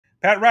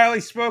Pat Riley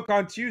spoke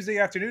on Tuesday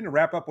afternoon to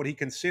wrap up what he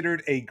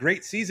considered a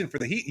great season for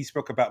the Heat. He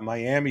spoke about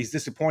Miami's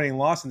disappointing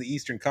loss in the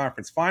Eastern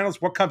Conference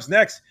Finals, what comes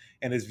next,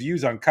 and his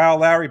views on Kyle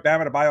Lowry,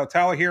 Bam Adebayo,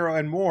 Herro,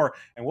 and more.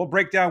 And we'll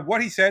break down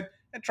what he said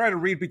and try to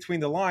read between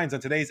the lines on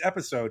today's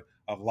episode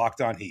of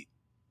Locked On Heat.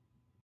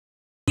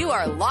 You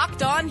are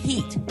Locked On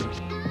Heat,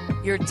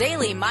 your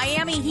daily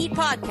Miami Heat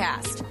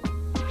podcast.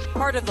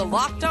 Part of the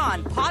Locked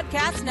On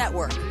Podcast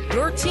Network,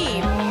 your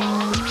team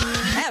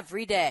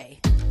every day.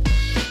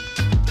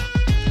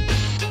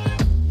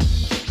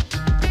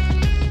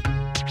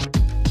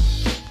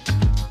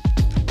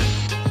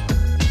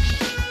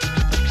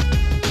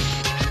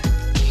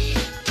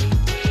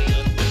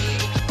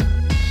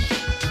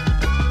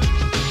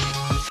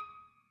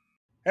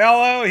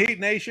 Hello, Heat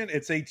Nation.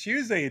 It's a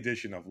Tuesday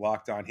edition of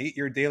Locked On Heat,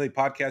 your daily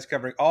podcast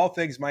covering all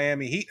things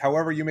Miami Heat,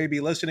 however you may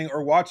be listening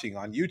or watching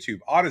on YouTube,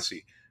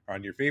 Odyssey, or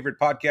on your favorite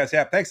podcast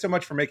app. Thanks so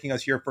much for making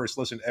us your first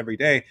listen every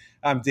day.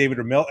 I'm David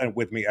Ramil, and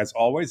with me, as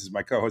always, is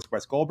my co-host,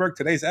 Wes Goldberg.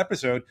 Today's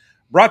episode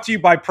brought to you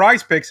by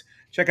PrizePicks.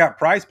 Check out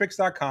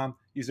PrizePicks.com,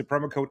 use the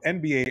promo code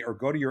NBA, or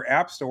go to your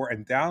app store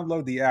and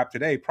download the app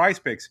today.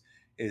 PrizePicks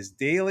is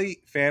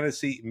daily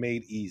fantasy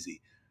made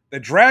easy. The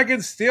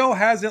dragon still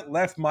hasn't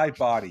left my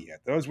body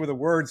yet. Those were the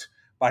words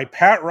by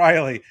Pat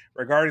Riley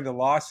regarding the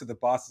loss to the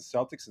Boston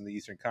Celtics in the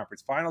Eastern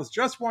Conference Finals.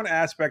 Just one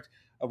aspect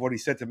of what he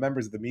said to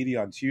members of the media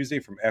on Tuesday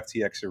from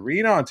FTX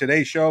Arena. On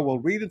today's show, we'll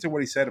read into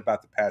what he said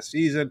about the past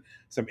season,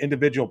 some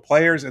individual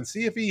players, and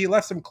see if he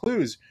left some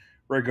clues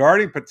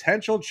regarding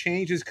potential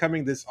changes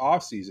coming this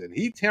offseason.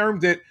 He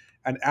termed it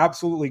an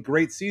absolutely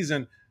great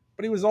season,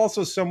 but he was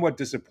also somewhat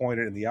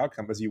disappointed in the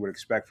outcome, as you would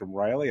expect from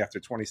Riley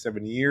after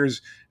 27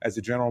 years as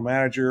the general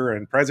manager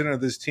and president of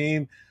this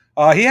team.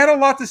 He had a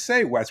lot to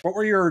say, Wes. What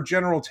were your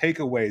general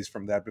takeaways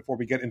from that before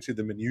we get into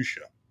the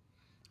minutia?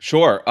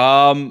 Sure.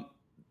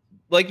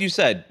 Like you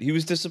said, he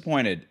was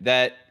disappointed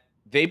that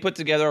they put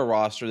together a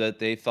roster that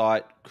they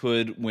thought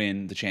could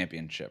win the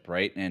championship,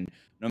 right? And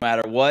no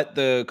matter what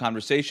the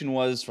conversation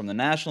was from the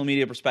national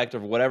media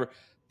perspective or whatever,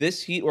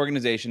 this Heat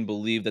organization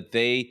believed that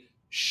they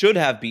should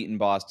have beaten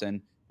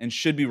Boston and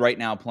should be right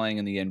now playing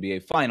in the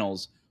NBA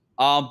Finals.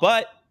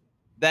 But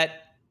that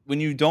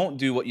when you don't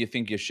do what you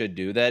think you should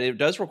do, that it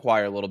does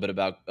require a little bit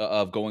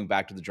of going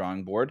back to the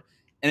drawing board.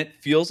 And it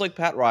feels like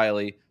Pat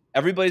Riley,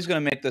 everybody's going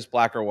to make this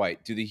black or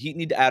white. Do the Heat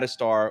need to add a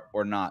star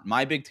or not?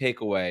 My big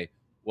takeaway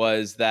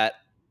was that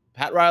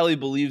Pat Riley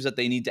believes that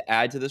they need to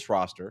add to this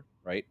roster,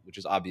 right? Which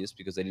is obvious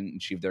because they didn't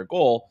achieve their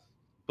goal.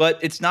 But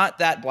it's not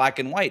that black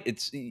and white.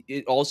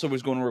 It also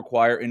is going to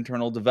require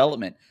internal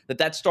development.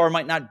 That star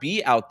might not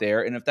be out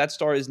there, and if that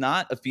star is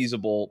not a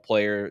feasible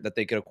player that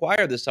they could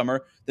acquire this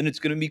summer, then it's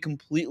going to be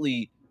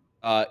completely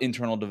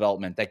internal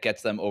development that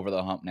gets them over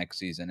the hump next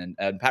season.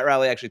 And Pat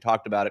Riley actually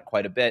talked about it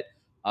quite a bit.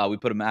 We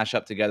put a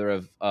mashup together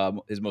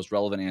of his most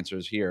relevant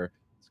answers here.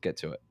 Let's get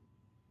to it.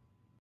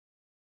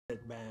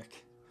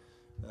 Back,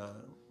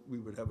 we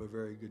would have a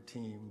very good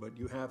team, but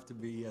you have to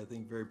be, I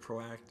think, very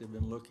proactive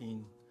in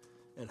looking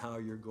at how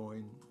you're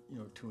going,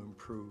 to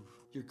improve.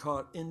 You're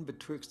caught in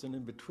betwixt and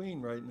in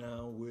between right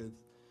now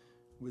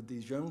with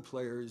these young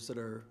players that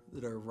are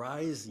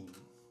rising.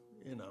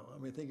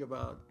 Think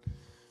about,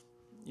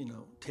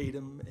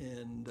 Tatum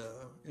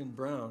and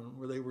Brown,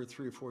 where they were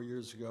 3 or 4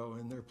 years ago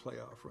in their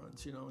playoff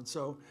runs. And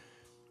so,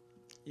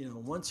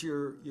 once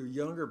your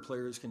younger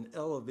players can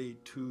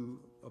elevate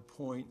to a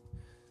point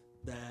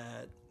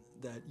that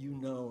that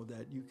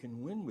you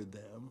can win with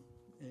them,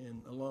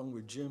 and along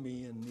with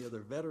Jimmy and the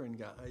other veteran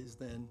guys,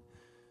 then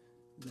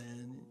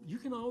you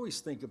can always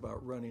think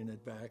about running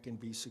it back and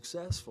be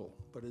successful.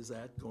 But is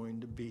that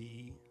going to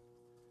be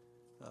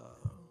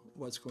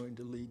what's going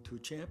to lead to a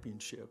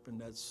championship? And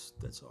that's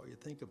all you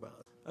think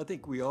about. I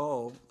think we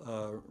all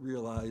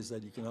realize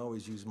that you can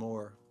always use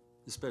more,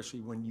 especially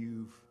when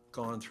you've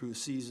gone through a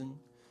season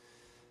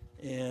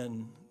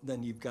and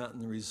then you've gotten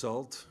the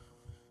result.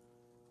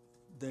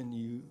 Then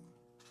you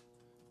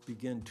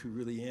begin to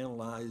really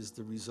analyze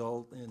the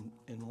result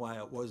and why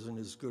it wasn't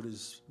as good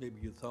as maybe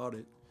you thought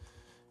it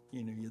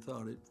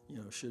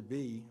should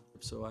be.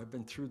 So I've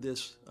been through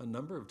this a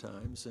number of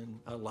times, and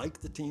I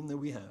like the team that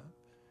we have,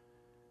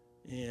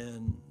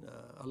 and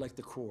I like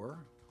the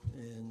core.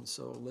 And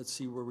so let's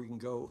see where we can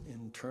go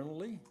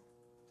internally,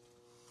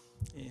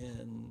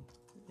 and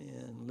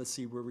let's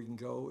see where we can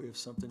go if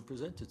something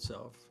presents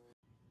itself.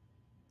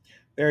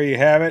 There you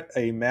have it,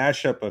 a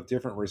mashup of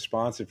different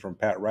responses from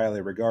Pat Riley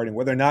regarding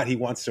whether or not he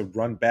wants to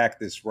run back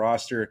this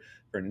roster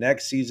for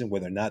next season,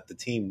 whether or not the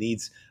team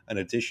needs an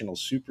additional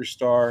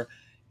superstar.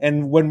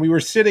 And when we were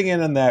sitting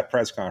in on that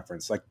press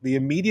conference, like the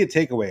immediate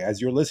takeaway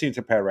as you're listening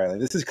to Pat Riley,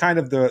 this is kind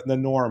of the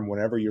norm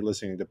whenever you're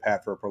listening to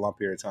Pat for a prolonged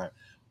period of time.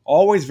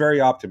 Always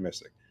very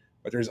optimistic,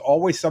 but there's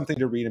always something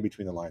to read in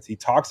between the lines. He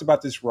talks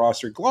about this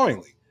roster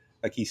glowingly.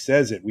 Like he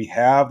says it, we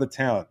have the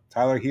talent.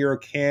 Tyler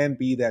Herro can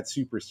be that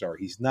superstar.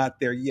 He's not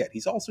there yet.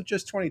 He's also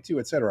just 22,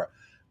 etc.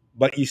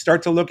 But you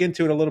start to look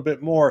into it a little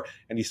bit more,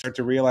 and you start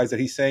to realize that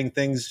he's saying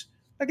things,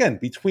 again,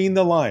 between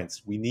the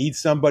lines. We need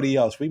somebody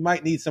else. We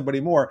might need somebody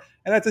more.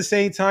 And at the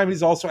same time,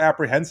 he's also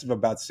apprehensive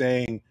about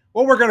saying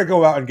well, we're going to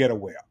go out and get a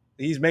whale.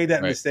 He's made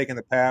that Right. mistake in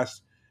the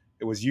past.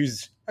 It was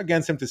used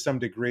against him to some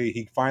degree.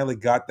 He finally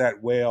got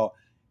that whale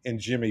in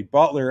Jimmy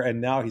Butler,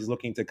 and now he's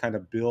looking to kind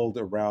of build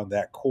around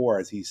that core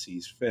as he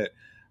sees fit.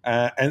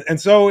 And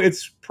so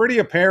it's pretty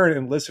apparent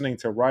in listening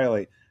to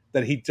Riley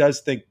that he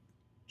does think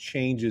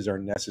changes are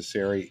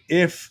necessary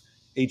if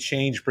a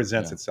change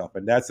presents itself.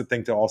 And that's the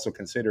thing to also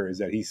consider, is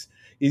that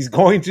he's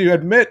going to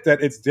admit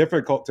that it's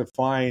difficult to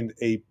find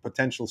a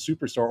potential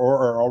superstar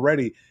or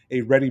already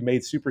a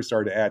ready-made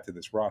superstar to add to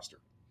this roster.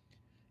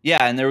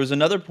 Yeah, and there was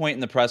another point in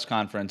the press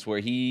conference where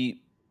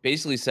he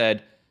basically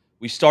said,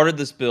 we started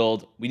this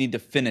build, we need to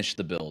finish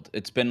the build.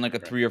 It's been like a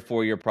 3 or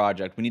 4 year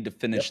project. We need to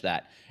finish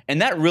that.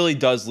 And that really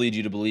does lead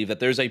you to believe that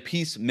there's a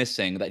piece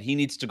missing that he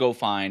needs to go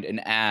find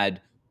and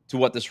add to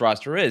what this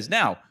roster is.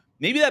 Now,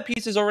 maybe that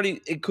piece is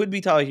already, it could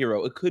be Tyler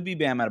Herro, it could be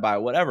Bam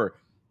Adebayo, whatever.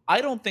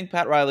 I don't think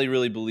Pat Riley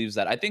really believes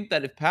that. I think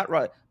that if Pat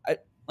Riley, let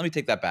me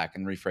take that back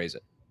and rephrase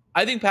it.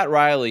 I think Pat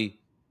Riley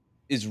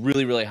is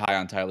really, really high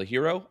on Tyler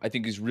Herro. I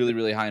think he's really,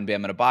 really high on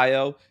Bam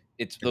Adebayo.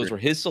 Those were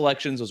his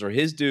selections. Those are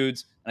his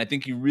dudes. And I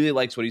think he really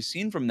likes what he's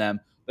seen from them.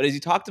 But as he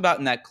talked about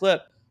in that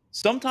clip,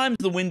 sometimes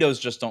the windows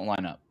just don't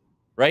line up,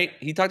 right?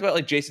 He talked about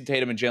like Jason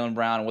Tatum and Jaylen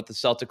Brown and what the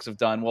Celtics have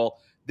done. Well,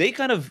 they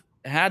kind of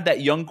had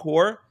that young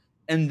core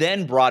and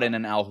then brought in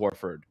an Al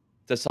Horford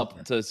to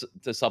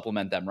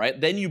supplement them,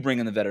 right? Then you bring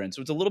in the veterans.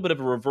 So it's a little bit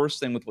of a reverse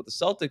thing with what the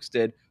Celtics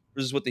did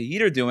versus what the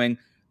Heat are doing.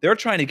 They're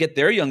trying to get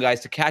their young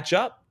guys to catch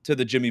up to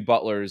the Jimmy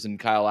Butlers and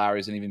Kyle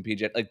Lowrys and even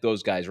PJ, like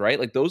those guys, right?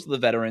 Like those are the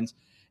veterans.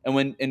 And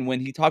when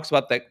he talks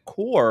about that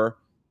core,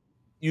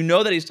 you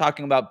know that he's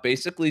talking about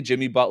basically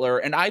Jimmy Butler.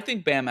 And I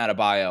think Bam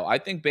Adebayo. I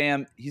think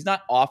Bam, he's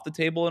not off the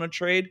table in a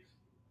trade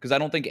because I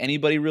don't think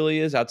anybody really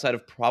is outside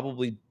of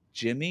probably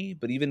Jimmy.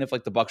 But even if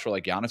like the Bucks were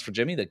like Giannis for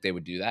Jimmy, like they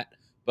would do that.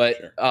 But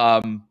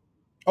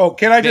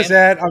can I just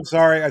add? I'm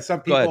sorry.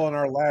 Some people in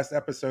our last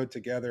episode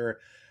together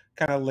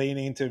kind of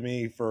leaning to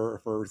me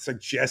for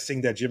suggesting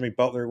that Jimmy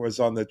Butler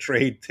was on the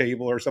trade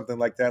table or something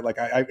like that. Like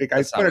I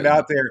put it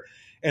out there.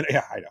 And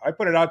yeah, I know. I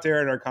put it out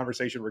there in our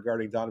conversation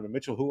regarding Donovan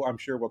Mitchell, who I'm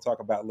sure we'll talk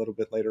about a little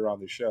bit later on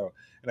the show.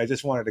 And I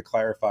just wanted to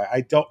clarify,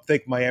 I don't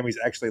think Miami's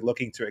actually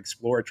looking to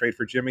explore a trade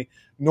for Jimmy,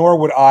 nor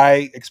would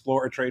I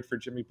explore a trade for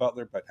Jimmy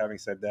Butler. But having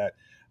said that,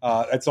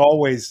 it's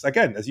always,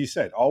 again, as you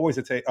said, always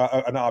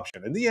an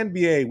option. In the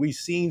NBA, we've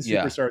seen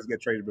superstars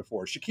get traded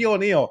before. Shaquille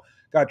O'Neal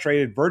got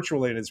traded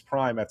virtually in his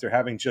prime after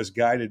having just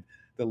guided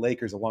the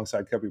Lakers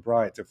alongside Kobe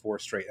Bryant to 4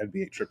 straight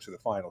NBA trips to the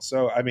finals.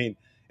 So, I mean,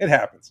 it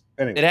happens.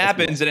 Anyway, it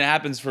happens, and it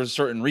happens for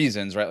certain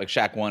reasons, right? Like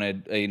Shaq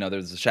wanted,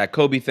 there's the Shaq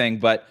Kobe thing,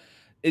 but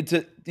it's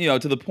to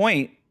the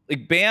point.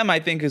 Like Bam, I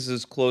think is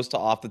as close to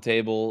off the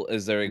table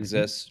as there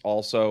exists.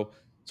 Also,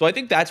 so I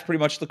think that's pretty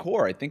much the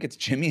core. I think it's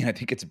Jimmy, and I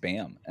think it's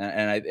Bam,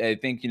 and I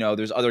think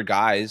there's other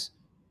guys,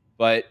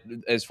 but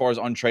as far as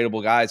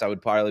untradeable guys, I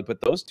would probably put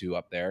those two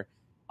up there.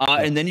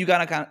 And then you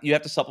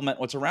have to supplement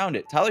what's around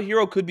it. Tyler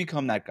Herro could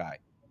become that guy.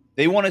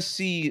 They want to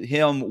see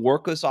him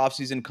work this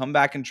offseason, come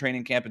back in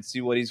training camp, and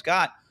see what he's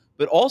got.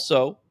 But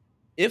also,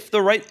 if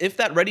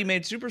that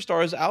ready-made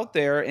superstar is out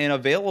there and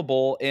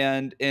available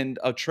and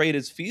a trade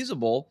is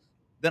feasible,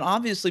 then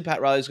obviously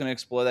Pat Riley is going to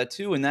explore that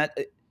too. And that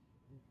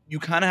you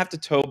kind of have to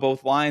toe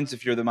both lines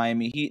if you're the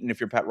Miami Heat and if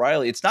you're Pat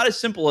Riley. It's not as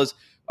simple as,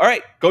 all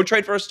right, go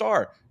trade for a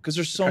star, because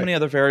there's so many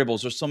other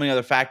variables. There's so many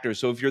other factors.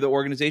 So if you're the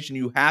organization,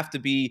 you have to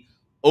be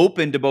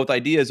open to both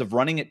ideas of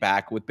running it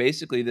back with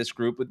basically this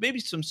group with maybe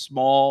some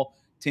small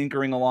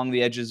tinkering along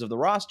the edges of the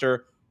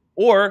roster,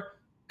 or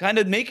kind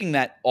of making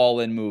that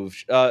all-in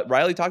move.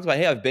 Riley talked about,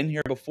 hey, I've been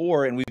here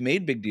before and we've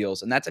made big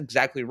deals, and that's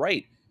exactly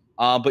right.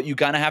 But you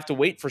kind of have to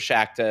wait for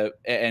Shaq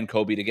and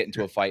Kobe to get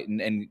into a fight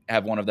and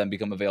have one of them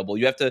become available.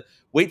 You have to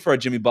wait for a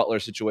Jimmy Butler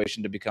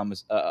situation to become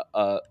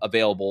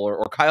available,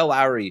 or Kyle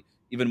Lowry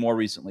even more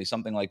recently,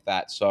 something like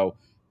that. So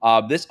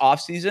this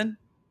offseason,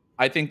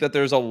 I think that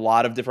there's a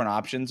lot of different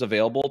options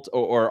available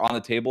or on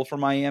the table for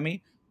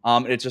Miami.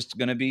 It's just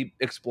going to be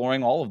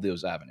exploring all of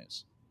those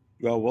avenues.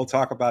 Well, we'll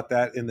talk about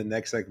that in the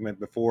next segment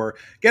before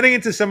getting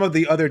into some of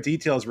the other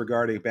details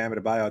regarding Bam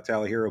Adebayo,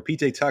 Tyler Herro,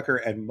 PJ Tucker,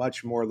 and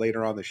much more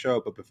later on the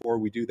show. But before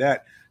we do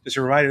that, just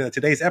a reminder that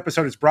today's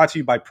episode is brought to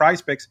you by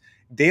PrizePicks.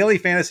 Daily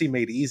fantasy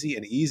made easy,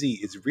 and easy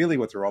is really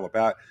what they're all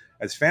about.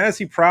 As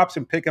fantasy props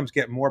and pick'ems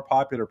get more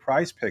popular,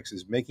 PrizePicks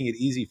is making it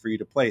easy for you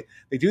to play.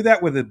 They do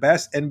that with the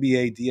best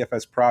NBA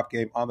DFS prop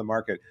game on the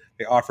market.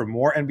 They offer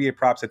more NBA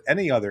props than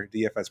any other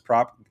DFS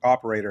prop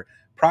operator.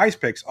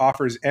 PrizePicks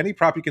offers any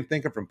prop you can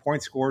think of, from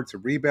points scored to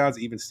rebounds,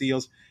 even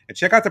steals. And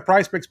check out the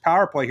PrizePicks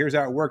Power Play. Here's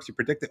how it works. You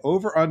predict the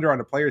over-under on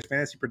a player's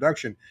fantasy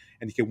production,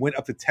 and you can win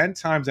up to 10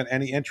 times on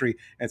any entry.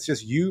 And it's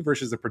just you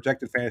versus the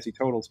projected fantasy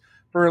totals.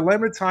 For a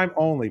limited time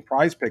only,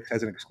 PrizePicks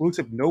has an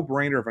exclusive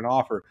no-brainer of an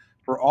offer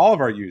for all of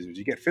our users.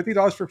 You get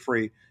 $50 for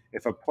free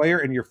if a player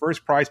in your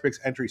first PrizePicks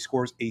entry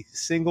scores a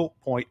single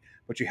point,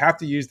 but you have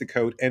to use the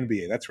code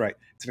NBA. That's right.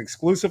 It's an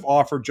exclusive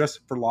offer just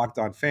for Locked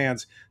On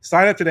fans.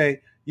 Sign up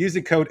today. Use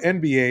the code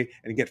NBA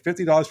and get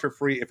 $50 for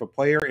free if a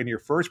player in your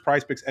first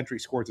PrizePicks entry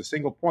scores a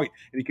single point.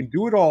 And you can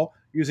do it all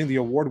using the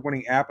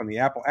award-winning app on the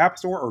Apple App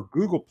Store or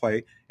Google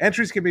Play.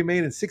 Entries can be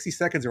made in 60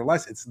 seconds or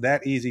less. It's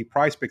that easy.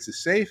 PrizePicks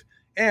is safe,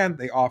 and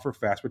they offer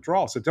fast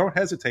withdrawals. So don't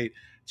hesitate.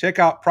 Check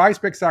out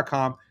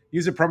PrizePicks.com.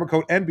 Use the promo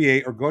code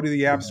NBA or go to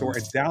the App Store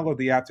and download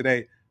the app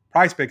today.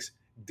 PrizePicks,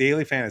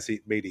 daily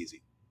fantasy made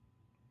easy.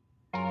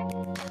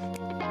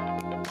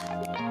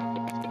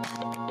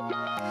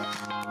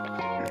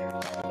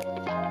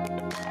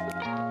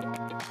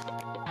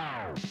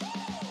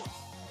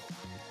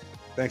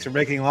 Thanks for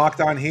making Locked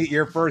On Heat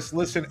your first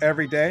listen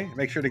every day.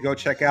 Make sure to go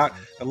check out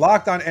the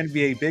Locked On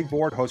NBA Big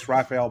Board. Host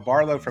Rafael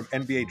Barlow from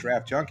NBA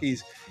Draft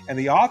Junkies and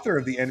the author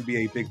of the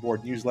NBA Big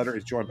Board newsletter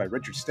is joined by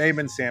Richard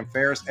Stayman, Sam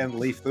Ferris, and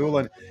Leif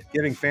Thulin,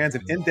 giving fans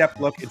an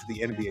in-depth look into the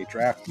NBA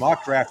draft,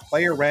 mock draft,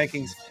 player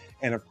rankings,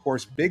 and of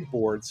course, big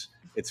boards.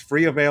 It's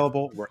free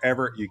available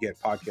wherever you get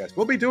podcasts.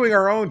 We'll be doing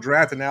our own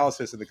draft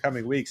analysis in the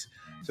coming weeks,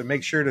 so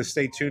make sure to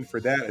stay tuned for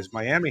that as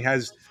Miami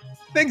has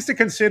things to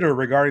consider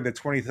regarding the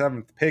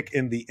 27th pick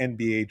in the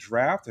NBA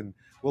draft, and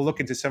we'll look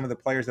into some of the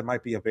players that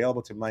might be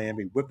available to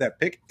Miami with that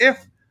pick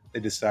if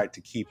they decide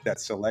to keep that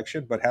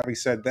selection. But having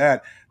said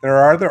that, there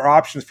are other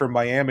options for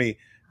Miami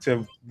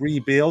to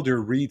rebuild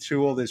or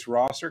retool this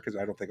roster because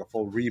I don't think a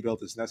full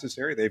rebuild is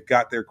necessary. They've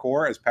got their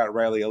core, as Pat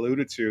Riley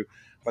alluded to,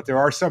 but there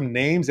are some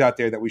names out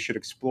there that we should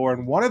explore.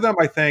 And one of them,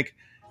 I think,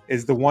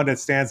 is the one that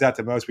stands out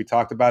the most. We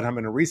talked about him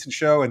in a recent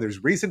show, and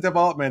there's recent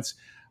developments,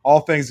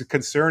 all things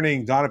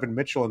concerning Donovan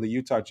Mitchell and the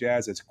Utah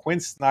Jazz. It's Quinn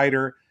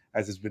Snyder,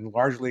 as has been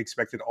largely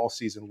expected all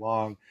season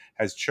long,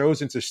 has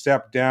chosen to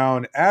step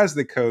down as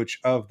the coach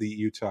of the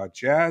Utah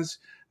Jazz.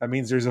 That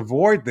means there's a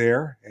void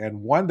there,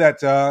 and one that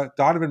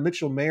Donovan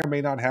Mitchell may or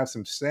may not have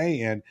some say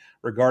in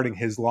regarding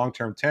his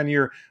long-term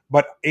tenure.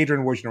 But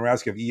Adrian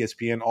Wojnarowski of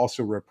ESPN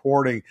also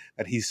reporting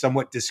that he's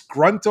somewhat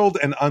disgruntled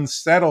and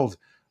unsettled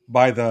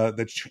by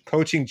the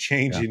coaching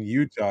change in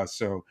Utah.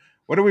 So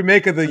what do we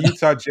make of the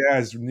Utah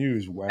Jazz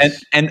news,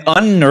 Wes? And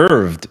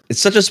unnerved. It's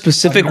such a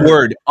specific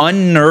word.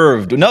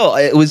 Unnerved. No,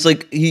 it was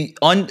like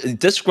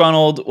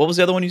disgruntled. What was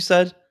the other one you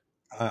said?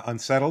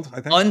 Unsettled, I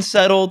think.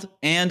 Unsettled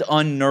and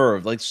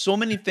unnerved. Like so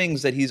many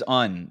things that he's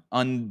on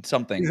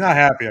something. He's not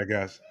happy, I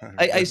guess.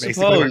 I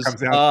suppose.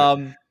 I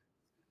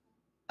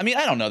mean,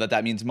 I don't know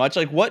that means much.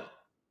 Like what?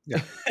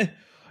 Yeah.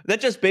 That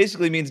just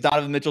basically means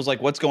Donovan Mitchell's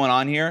like, what's going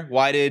on here?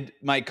 Why did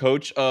my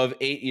coach of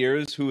 8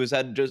 years, who has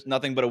had just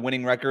nothing but a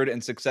winning record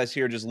and success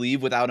here, just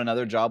leave without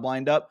another job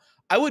lined up?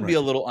 I would be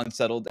a little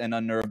unsettled and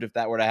unnerved if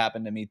that were to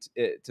happen to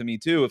me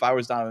too. If I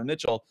was Donovan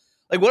Mitchell,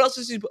 like, what else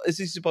is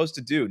he supposed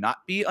to do? Not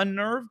be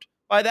unnerved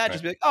by that? Right.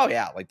 Just be like, oh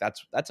yeah, like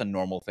that's a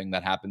normal thing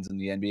that happens in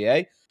the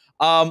NBA.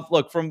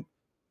 Look,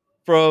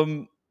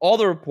 from all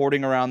the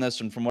reporting around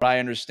this and from what I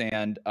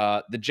understand,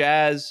 the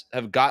Jazz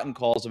have gotten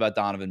calls about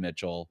Donovan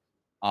Mitchell.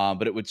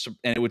 But it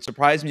would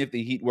surprise me if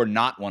the Heat were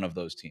not one of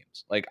those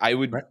teams. Like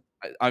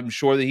I'm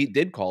sure the Heat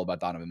did call about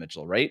Donovan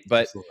Mitchell, right?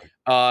 But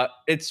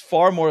it's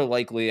far more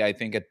likely, I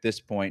think, at this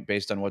point,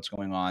 based on what's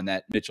going on,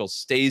 that Mitchell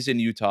stays in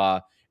Utah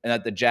and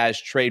that the Jazz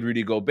trade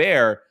Rudy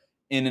Gobert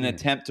in an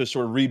attempt to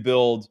sort of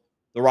rebuild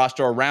the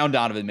roster around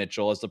Donovan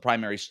Mitchell as the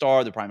primary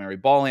star, the primary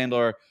ball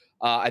handler.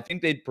 I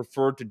think they'd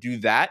prefer to do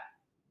that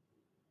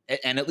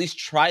and at least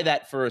try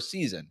that for a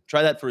season.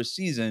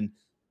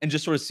 And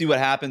just sort of see what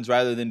happens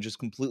rather than just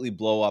completely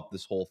blow up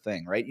this whole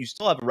thing, right? You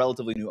still have a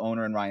relatively new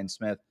owner in Ryan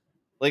Smith.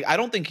 Like, I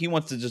don't think he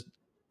wants to just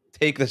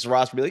take this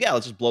roster and be like, yeah,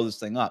 let's just blow this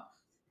thing up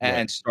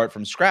and start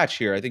from scratch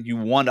here. I think you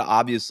want to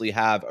obviously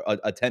have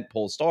a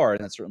tentpole star,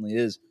 and that certainly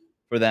is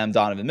for them,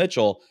 Donovan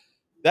Mitchell.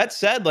 That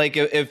said, like,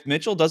 if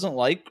Mitchell doesn't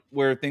like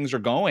where things are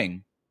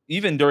going,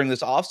 even during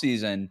this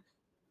offseason,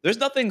 there's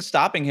nothing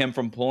stopping him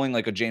from pulling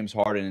like a James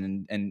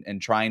Harden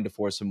and trying to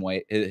force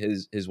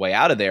his way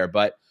out of there.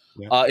 But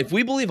if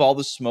we believe all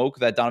the smoke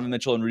that Donovan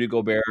Mitchell and Rudy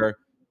Gobert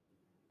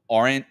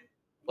aren't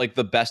like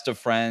the best of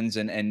friends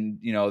and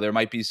you know, there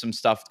might be some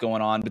stuff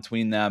going on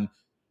between them,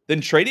 then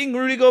trading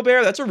Rudy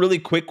Gobert, that's a really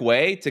quick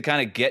way to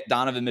kind of get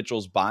Donovan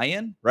Mitchell's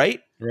buy-in, right?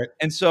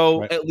 And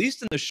so at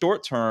least in the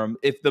short term,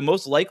 if the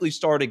most likely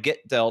star to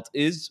get dealt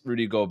is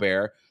Rudy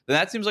Gobert, then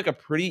that seems like a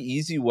pretty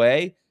easy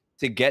way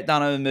to get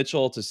Donovan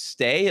Mitchell to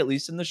stay, at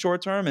least in the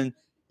short term. And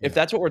if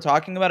that's what we're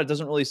talking about, it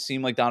doesn't really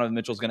seem like Donovan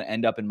Mitchell is going to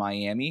end up in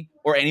Miami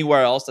or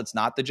anywhere else that's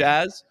not the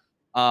Jazz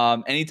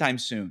anytime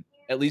soon,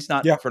 at least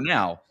not for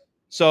now.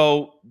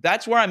 So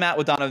that's where I'm at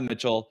with Donovan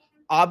Mitchell.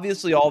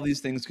 Obviously, all these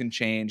things can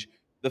change.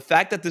 The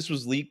fact that this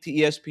was leaked to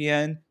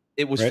ESPN,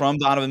 it was from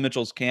Donovan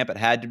Mitchell's camp. It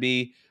had to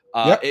be.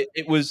 That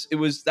was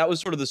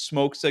sort of the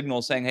smoke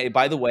signal saying, hey,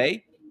 by the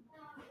way,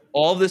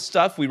 all this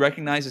stuff we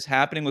recognize is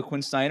happening with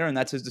Quinn Snyder, and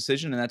that's his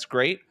decision, and that's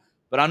great.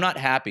 But I'm not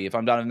happy if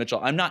I'm Donovan Mitchell.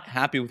 I'm not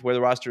happy with where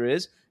the roster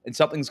is, and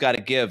something's got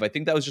to give. I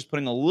think that was just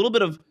putting a little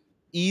bit of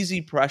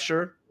easy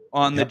pressure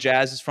on the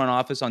Jazz's front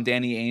office, on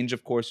Danny Ainge,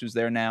 of course, who's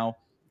there now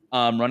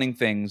running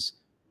things.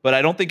 But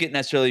I don't think it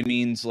necessarily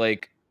means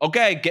like,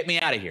 okay, get me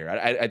out of here.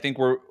 I think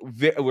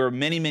we're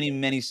many, many,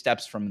 many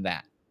steps from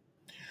that.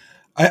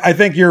 I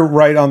think you're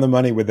right on the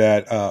money with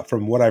that.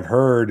 From what I've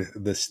heard,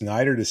 the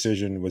Snyder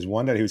decision was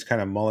one that he was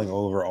kind of mulling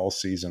over all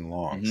season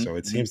long. So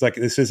it seems like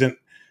this isn't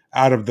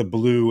out of the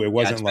blue. It Yeah,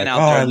 wasn't it's been like,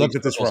 out oh, there I in league looked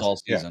at this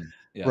circles roster. all season.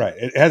 Yeah. Right.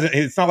 It hasn't.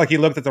 It's not like he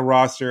looked at the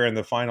roster and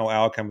the final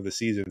outcome of the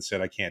season and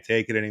said, "I can't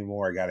take it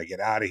anymore. I got to get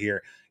out of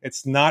here."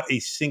 It's not a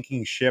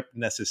sinking ship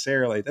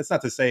necessarily. That's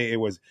not to say it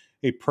was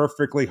a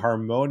perfectly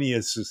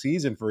harmonious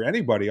season for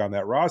anybody on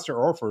that roster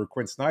or for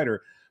Quinn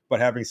Snyder. But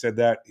having said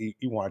that, he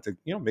wanted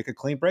to, make a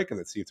clean break of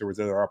it, see if there was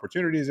other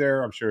opportunities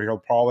there. I'm sure he'll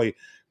probably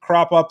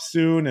crop up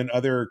soon and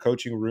other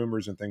coaching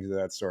rumors and things of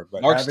that sort.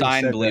 But Mark having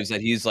Stein said believes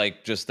that he's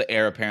like just the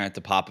heir apparent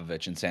to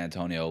Popovich in San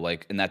Antonio,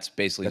 and that's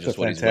basically that's a just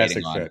what he's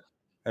waiting fantastic on. fit.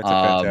 That's a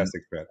Um,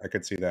 fantastic fit. I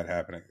could see that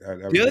happening. That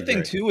the would other be thing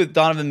great. too with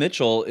Donovan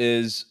Mitchell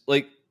is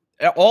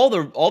all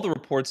the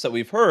reports that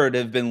we've heard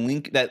have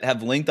linked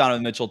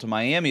Donovan Mitchell to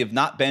Miami have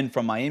not been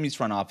from Miami's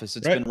front office.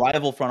 It's Right. been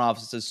rival front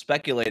offices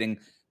speculating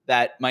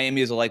that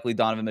Miami is a likely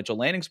Donovan Mitchell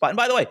landing spot. And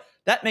by the way,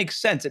 that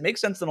makes sense. It makes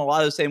sense in a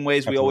lot of the same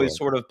ways we always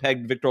Absolutely. sort of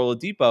pegged Victor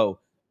Oladipo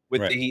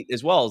with Right. the Heat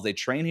as well. As they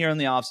train here in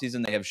the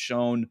offseason, they have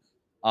shown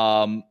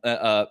they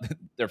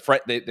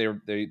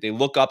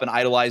look up and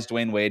idolize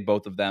Dwayne Wade,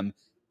 both of them,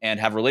 and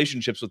have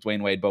relationships with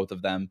Dwayne Wade, both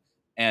of them.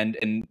 And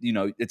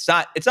it's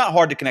not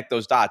hard to connect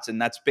those dots, and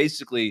that's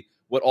basically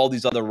what all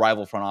these other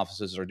rival front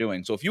offices are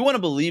doing. So if you want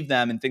to believe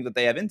them and think that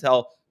they have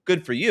intel,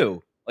 good for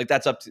you. Like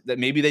that's up to that.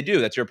 Maybe they do.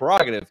 That's your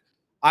prerogative.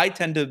 I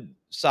tend to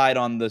side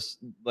on this.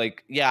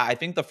 I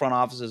think the front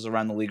offices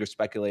around the league are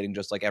speculating,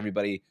 just like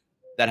everybody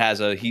that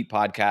has a Heat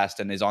podcast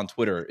and is on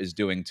Twitter is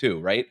doing too,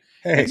 right?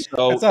 And Hey,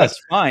 so that's us.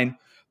 that's fine.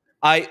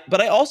 But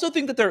I also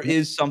think that there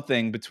is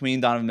something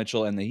between Donovan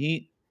Mitchell and the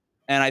Heat.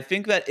 And I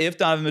think that if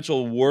Donovan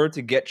Mitchell were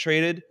to get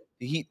traded,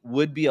 the Heat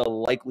would be a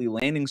likely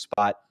landing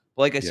spot.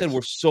 But like I said, Yes.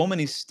 we're so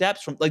many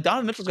steps from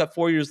Donovan Mitchell's got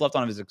 4 years left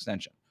on his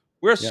extension.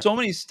 We're Yeah. so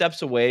many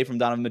steps away from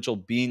Donovan Mitchell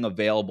being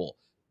available,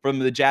 from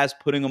the Jazz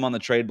putting him on the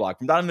trade block,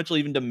 from Donovan Mitchell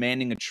even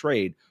demanding a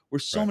trade. We're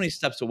so Right. many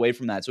steps away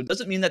from that. So it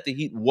doesn't mean that the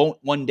Heat won't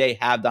one day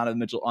have Donovan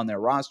Mitchell on their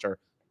roster.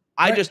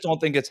 I Right. just don't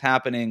think it's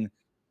happening.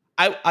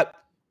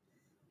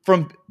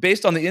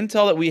 Based on the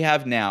intel that we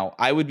have now,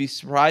 I would be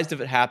surprised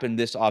if it happened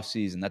this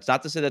offseason. That's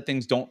not to say that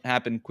things don't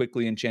happen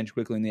quickly and change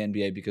quickly in the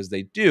NBA, because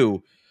they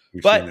do.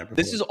 We've seen that But before.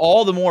 this is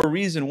all the more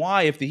reason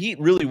why, if the Heat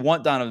really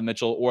want Donovan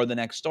Mitchell or the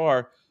next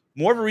star,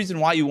 more of a reason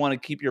why you want to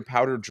keep your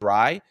powder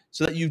dry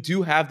so that you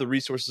do have the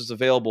resources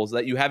available, so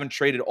that you haven't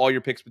traded all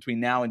your picks between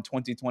now and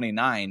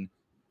 2029,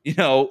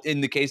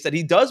 in the case that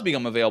he does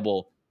become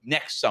available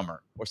next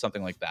summer or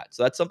something like that.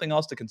 So that's something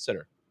else to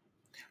consider.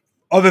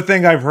 Other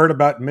thing I've heard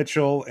about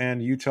Mitchell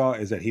and Utah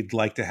is that he'd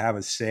like to have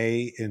a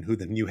say in who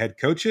the new head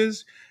coach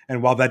is.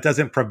 And while that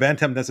doesn't prevent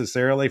him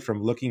necessarily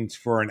from looking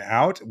for an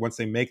out once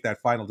they make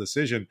that final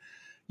decision,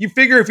 you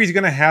figure if he's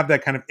going to have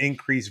that kind of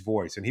increased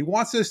voice and he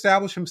wants to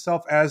establish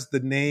himself as the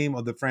name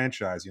of the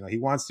franchise, he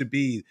wants to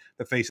be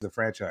the face of the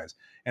franchise.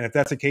 And if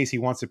that's the case, he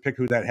wants to pick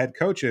who that head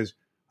coach is.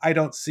 I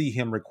don't see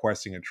him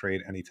requesting a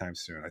trade anytime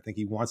soon. I think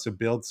he wants to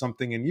build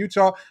something in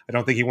Utah. I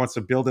don't think he wants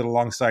to build it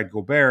alongside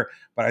Gobert,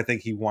 but I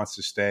think he wants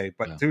to stay.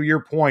 But to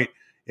your point,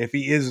 if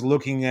he is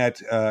looking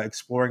at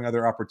exploring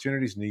other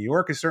opportunities, New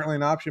York is certainly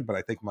an option, but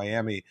I think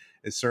Miami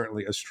is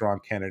certainly a strong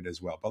candidate as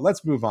well. But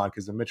let's move on,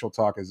 because the Mitchell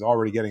talk is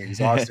already getting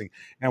exhausting,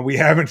 and we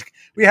haven't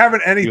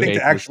anything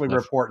to actually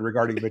report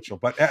regarding Mitchell.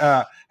 But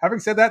having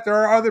said that, there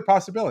are other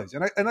possibilities.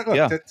 And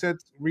look, to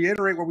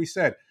reiterate what we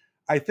said,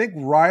 I think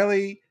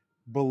Riley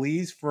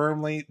believes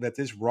firmly that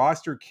this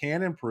roster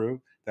can improve,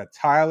 that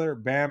Tyler,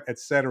 Bam,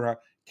 etc.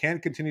 can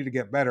continue to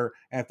get better.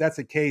 And if that's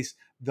the case,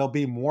 they'll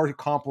be more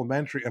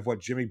complimentary of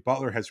what Jimmy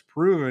Butler has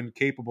proven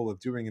capable of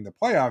doing in the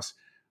playoffs.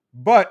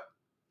 But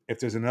if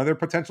there's another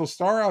potential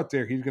star out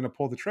there, he's going to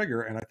pull the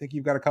trigger. And I think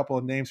you've got a couple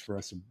of names for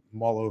us to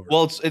mull over.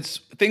 Well, it's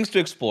things to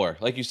explore.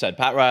 Like you said,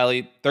 Pat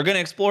Riley, they're going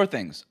to explore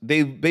things.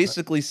 They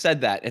basically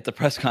said that at the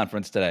press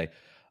conference today.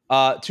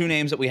 Two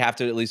names that we have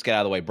to at least get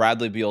out of the way: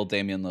 Bradley Beal,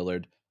 Damian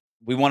Lillard.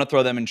 We want to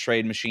throw them in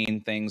trade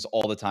machine things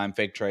all the time,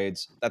 fake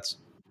trades.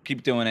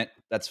 Keep doing it.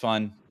 That's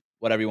fun.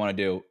 Whatever you want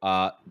to do.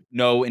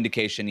 No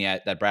indication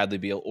yet that Bradley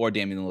Beal or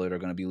Damian Lillard are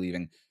going to be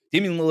leaving.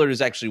 Damian Lillard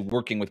is actually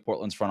working with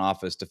Portland's front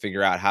office to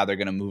figure out how they're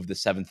going to move the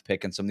 7th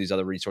pick and some of these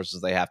other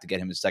resources they have to get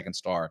him his second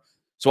star.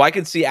 So I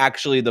could see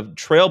actually the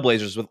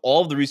Trailblazers, with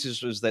all of the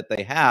resources that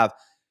they have,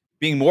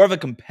 being more of a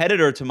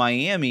competitor to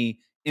Miami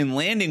in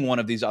landing one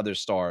of these other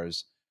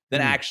stars than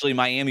actually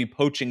Miami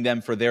poaching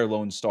them for their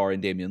lone star in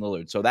Damian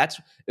Lillard. So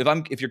that's,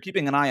 if you're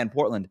keeping an eye on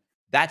Portland,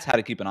 that's how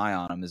to keep an eye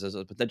on him, is as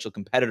a potential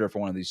competitor for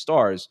one of these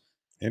stars.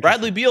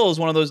 Bradley Beal is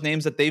one of those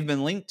names that they've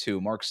been linked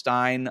to. Mark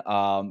Stein,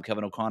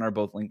 Kevin O'Connor,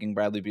 both linking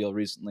Bradley Beal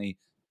recently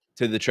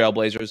to the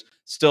Trailblazers.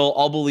 Still,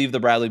 I'll believe the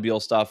Bradley Beal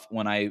stuff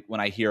when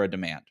I hear a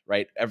demand,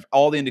 right?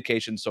 All the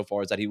indications so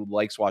far is that he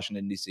likes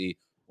Washington, D.C.,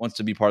 wants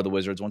to be part of the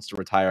Wizards, wants to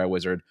retire a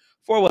Wizard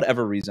for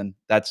whatever reason.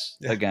 That's,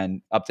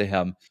 again, up to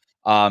him.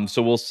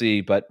 So we'll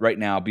see. But right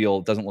now, Beal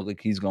doesn't look like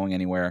he's going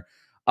anywhere.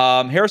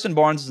 Harrison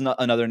Barnes is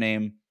another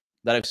name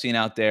that I've seen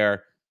out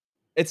there.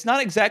 It's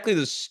not exactly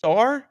the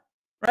star,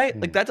 right?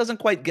 Like that doesn't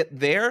quite get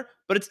there,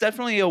 but it's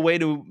definitely a way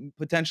to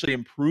potentially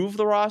improve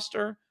the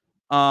roster.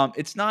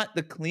 It's not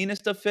the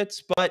cleanest of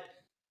fits, but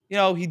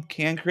he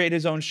can create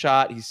his own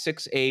shot. He's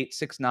 6'8",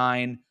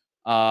 6'9".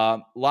 A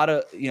lot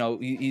of,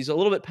 he's a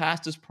little bit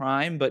past his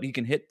prime, but he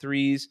can hit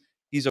threes.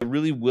 He's a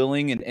really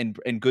willing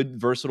and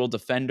good versatile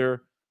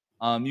defender.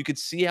 You could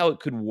see how it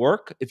could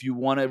work if you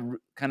want to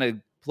kind of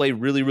play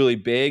really, really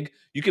big.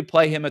 You could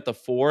play him at the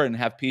 4 and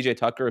have PJ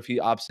Tucker, if he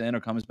opts in or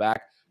comes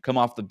back, come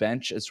off the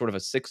bench as sort of a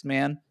sixth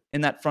man in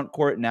that front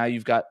court. Now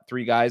you've got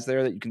 3 guys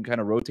there that you can kind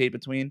of rotate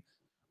between.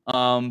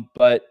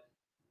 But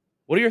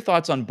what are your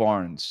thoughts on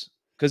Barnes?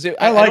 Because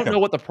I don't know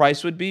what the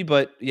price would be,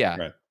 but yeah.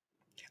 Right.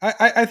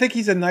 I think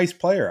he's a nice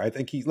player. I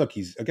think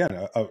he's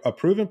again a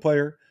proven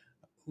player,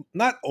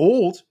 not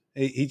old.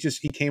 He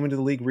came into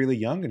the league really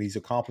young, and he's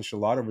accomplished a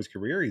lot of his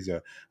career. He's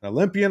an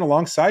Olympian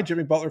alongside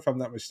Jimmy Butler, if I'm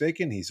not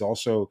mistaken. He's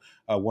also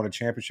won a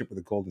championship with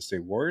the Golden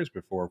State Warriors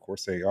before, of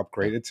course, they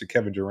upgraded to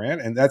Kevin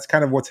Durant. And that's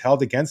kind of what's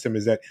held against him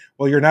is that,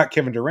 well, you're not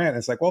Kevin Durant. And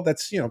it's like, well,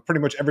 that's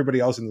pretty much everybody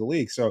else in the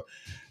league. So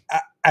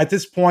at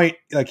this point,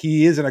 like,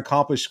 he is an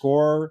accomplished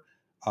scorer.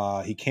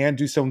 He can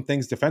do some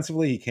things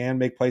defensively. He can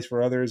make plays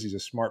for others. He's a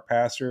smart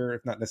passer,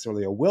 if not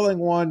necessarily a willing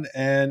one.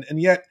 And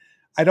yet,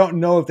 I don't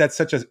know if that's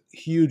such a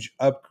huge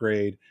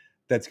upgrade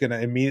that's going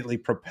to immediately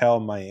propel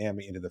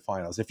Miami into the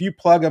finals. If you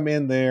plug him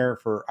in there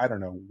for, I don't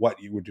know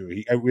what you would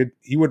do.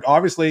 He would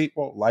obviously,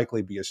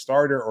 likely be a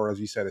starter, or as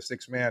you said, a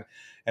six man.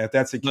 And if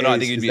that's the case, I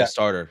think he'd be a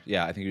starter.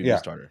 Yeah, I think he'd be a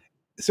starter.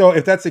 So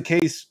if that's the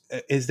case,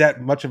 is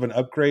that much of an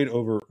upgrade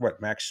over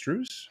Max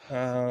Strus?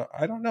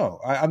 I don't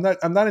know. I'm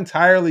not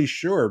entirely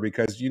sure,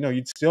 because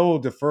you'd still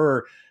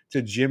defer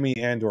to Jimmy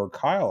and or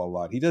Kyle a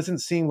lot. He doesn't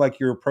seem like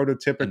your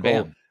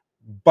prototypical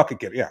bucket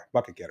getter. Yeah,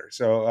 bucket getter.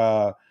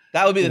 So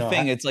that would be the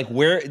thing. It's like,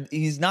 where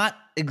he's not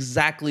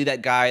exactly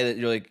that guy that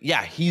you're like,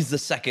 yeah, he's the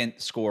second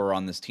scorer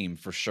on this team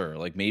for sure.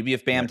 Like, maybe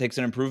if Bam takes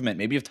an improvement,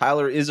 maybe if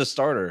Tyler is a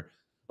starter.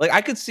 Like, I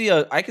could see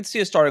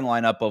a starting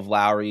lineup of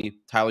Lowry,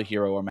 Tyler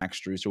Herro, or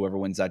Max Strus, whoever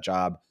wins that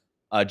job,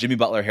 Jimmy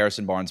Butler,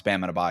 Harrison Barnes,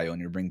 Bam Adebayo,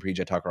 and you bring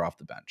PJ Tucker off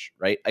the bench,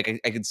 right?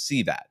 Like, I could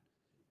see that.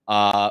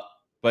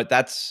 But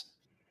that's,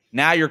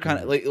 now you're kind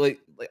of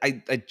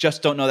I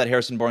just don't know that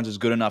Harrison Barnes is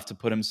good enough to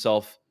put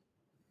himself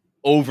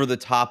over the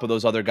top of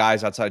those other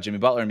guys outside of Jimmy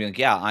Butler and be like,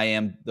 yeah, I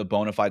am the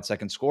bona fide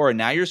second scorer. And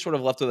now you're sort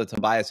of left with a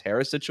Tobias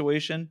Harris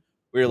situation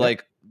where you're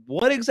like,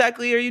 what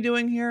exactly are you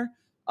doing here?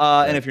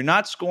 And if you're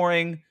not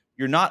scoring,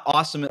 you're not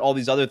awesome at all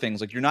these other things.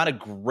 Like, you're not a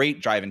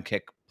great drive and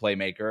kick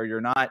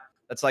playmaker.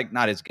 That's like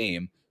not his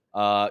game.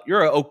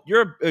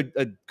 You're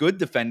a good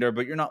defender,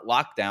 but you're not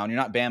locked down. You're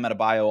not Bam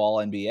Adebayo all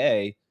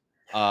NBA.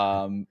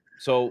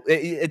 So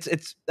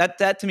it's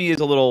that to me is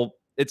a little,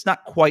 it's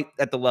not quite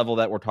at the level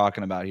that we're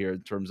talking about here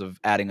in terms of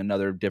adding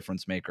another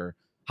difference maker.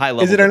 High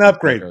level. Is it an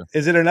upgrade?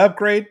 Is it an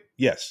upgrade?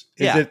 Yes.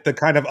 Is it the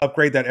kind of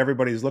upgrade that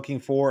everybody's looking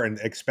for and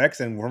expects,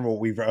 and from what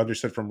we've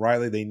understood from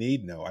Riley they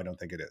need? No, I don't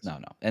think it is. No.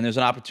 And there's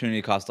an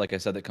opportunity cost, like I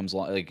said, that comes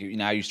along. Like,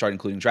 now you start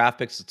including draft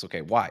picks. It's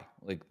okay. Why?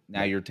 Like,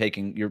 now you're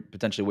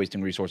potentially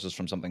wasting resources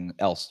from something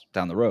else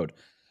down the road.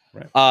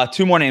 Right.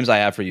 2 more names I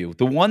have for you.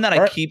 The one that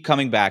I keep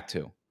coming back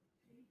to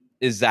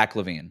is Zach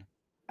LaVine.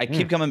 I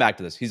keep coming back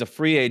to this. He's a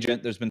free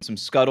agent. There's been some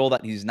scuttle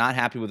that he's not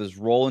happy with his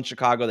role in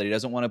Chicago, that he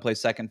doesn't want to play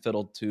second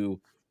fiddle to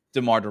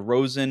DeMar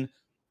DeRozan.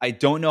 I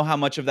don't know how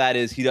much of that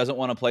is he doesn't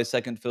want to play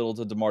second fiddle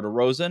to DeMar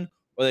DeRozan,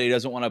 or that he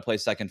doesn't want to play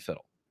second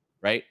fiddle,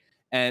 right?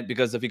 And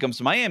because if he comes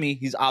to Miami,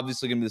 he's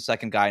obviously going to be the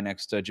second guy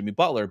next to Jimmy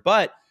Butler.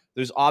 But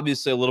there's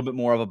obviously a little bit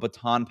more of a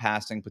baton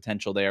passing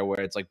potential there, where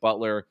it's like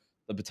Butler,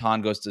 the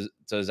baton goes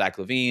to Zach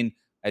LaVine.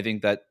 I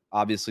think that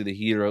obviously the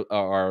Heat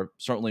are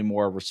certainly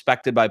more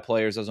respected by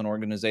players as an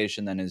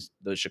organization than is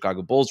the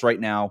Chicago Bulls right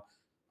now.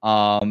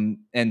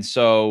 And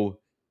so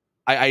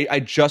I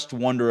just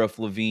wonder if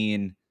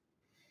LaVine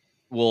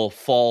will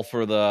fall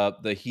for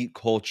the Heat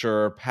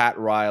culture, Pat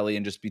Riley,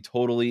 and just be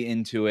totally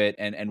into it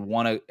and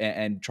want to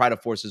and try to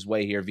force his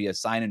way here via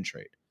sign and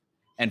trade,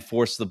 and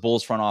force the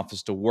Bulls front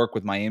office to work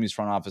with Miami's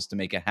front office to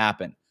make it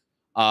happen.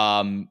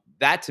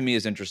 That to me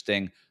is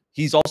interesting.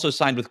 He's also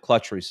signed with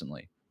Clutch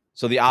recently,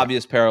 so the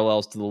obvious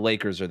parallels to the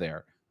Lakers are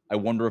there. I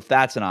wonder if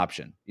that's an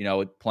option.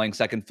 Playing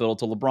second fiddle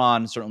to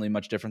LeBron, certainly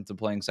much different than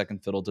playing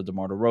second fiddle to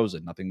DeMar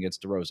DeRozan. Nothing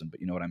against DeRozan,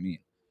 but you know what I mean.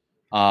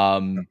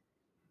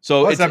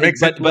 So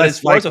but as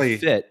far as a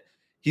fit,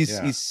 he's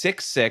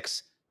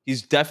 6'6".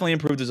 He's definitely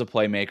improved as a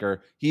playmaker.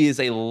 He is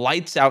a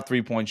lights out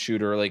 3-point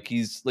shooter. Like,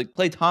 he's like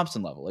Klay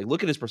Thompson level. Like,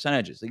 look at his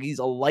percentages. Like, he's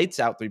a lights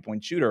out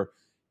 3-point shooter.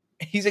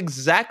 He's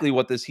exactly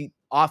what this Heat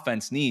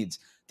offense needs.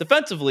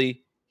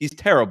 Defensively, he's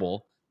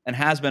terrible and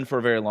has been for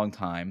a very long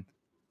time.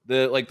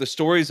 The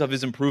stories of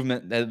his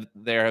improvement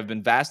there have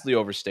been vastly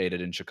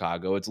overstated in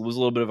Chicago. It was a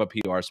little bit of a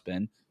PR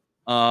spin.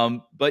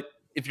 But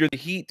if you're the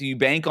Heat, do you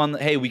bank on,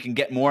 hey, we can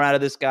get more out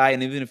of this guy,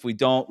 and even if we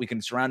don't, we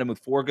can surround him with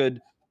 4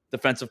 good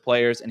defensive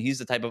players, and he's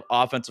the type of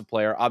offensive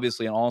player,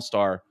 obviously an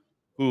all-star,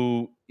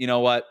 who,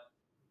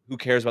 who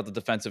cares about the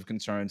defensive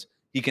concerns?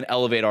 He can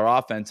elevate our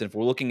offense, and if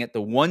we're looking at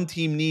the one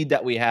team need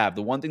that we have,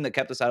 the one thing that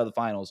kept us out of the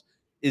finals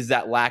is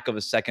that lack of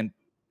a second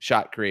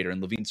shot creator,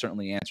 and LaVine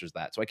certainly answers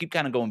that. So I keep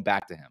kind of going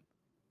back to him.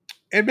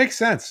 It makes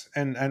sense,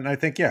 and I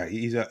think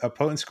he's a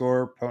potent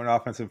scorer, potent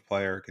offensive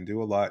player, can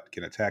do a lot,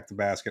 can attack the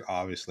basket,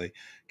 obviously,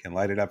 can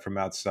light it up from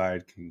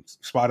outside, can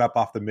spot up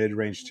off the mid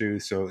range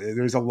too. So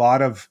there's a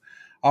lot of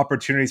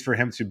opportunities for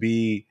him to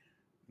be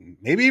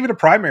maybe even a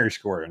primary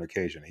scorer on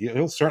occasion.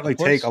 He'll certainly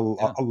take a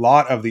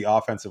lot of the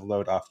offensive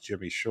load off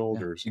Jimmy's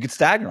shoulders. You could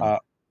stagger him.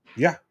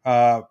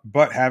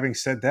 But having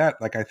said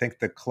that, like I think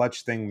the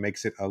clutch thing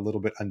makes it a little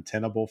bit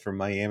untenable for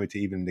Miami to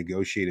even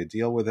negotiate a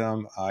deal with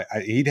him.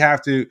 He'd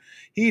have to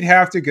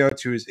go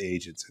to his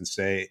agents and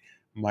say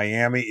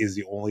Miami is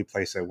the only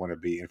place I want to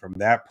be, and from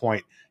that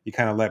point, you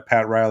kind of let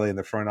Pat Riley in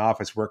the front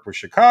office work with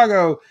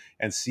Chicago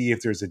and see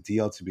if there's a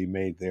deal to be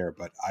made there.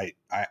 But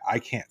I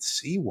can't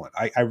see one.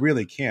 I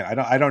really can't.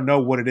 I don't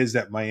know what it is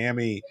that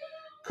Miami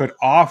could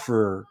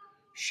offer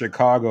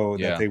Chicago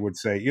that they would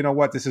say, you know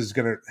what, this is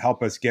going to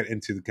help us get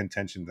into the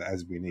contention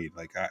as we need.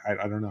 Like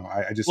I don't know.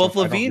 I just if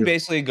Levine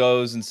basically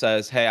goes and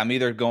says, hey, I'm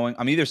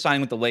either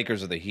signing with the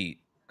Lakers or the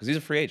Heat because he's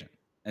a free agent,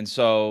 and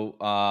so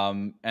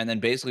and then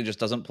basically just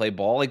doesn't play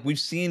ball. Like we've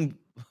seen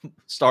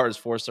stars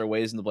force their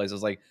ways into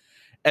places. Like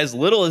as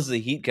little as the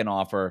Heat can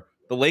offer,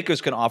 the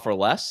Lakers can offer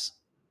less.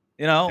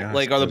 You know,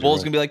 are the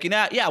Bulls gonna be like,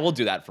 we'll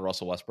do that for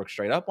Russell Westbrook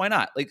straight up? Why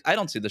not? Like, I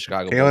don't see the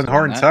Chicago Bulls. Taylor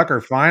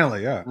Horton-Tucker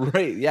finally,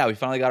 right, we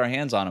finally got our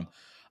hands on him.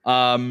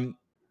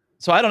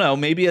 So I don't know.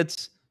 Maybe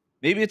it's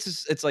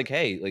like,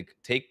 hey, like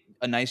take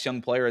a nice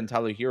young player in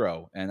Tyler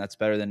Herro, and that's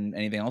better than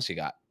anything else you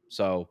got.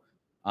 So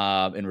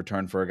in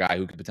return for a guy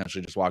who could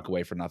potentially just walk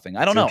away for nothing.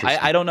 I don't know.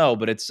 I don't know,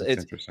 but it's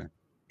interesting.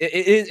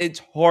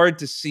 It's hard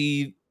to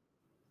see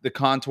the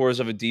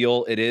contours of a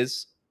deal. It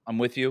is. I'm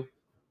with you.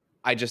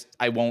 I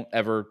won't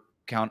ever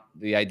count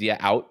the idea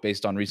out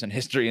based on recent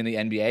history in the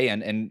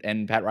NBA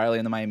and Pat Riley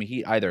and the Miami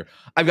Heat either.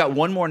 I've got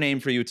one more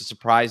name for you. It's a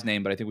surprise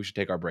name, but I think we should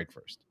take our break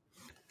first.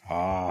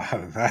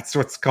 That's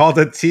what's called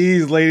a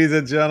tease, ladies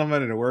and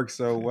gentlemen, and it works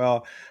so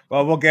well.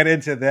 Well, we'll get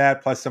into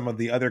that, plus some of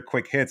the other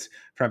quick hits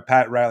from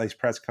Pat Riley's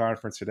press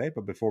conference today.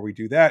 But before we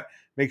do that,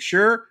 make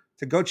sure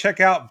to go check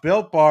out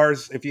Built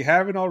Bars if you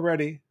haven't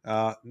already.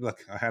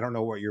 Look, I don't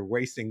know what you're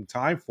wasting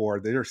time for.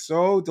 They're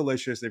so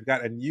delicious. They've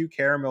got a new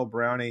caramel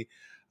brownie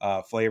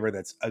flavor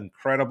that's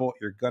incredible.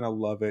 You're going to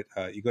love it.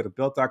 You go to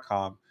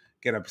Built.com,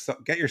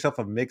 get yourself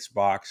a mix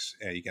box,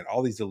 and you get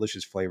all these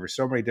delicious flavors,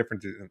 so many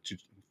different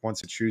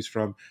ones to choose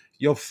from.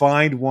 You'll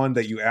find one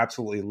that you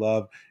absolutely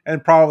love,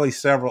 and probably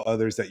several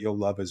others that you'll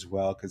love as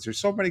well, because there's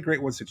so many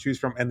great ones to choose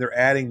from, and they're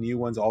adding new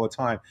ones all the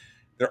time.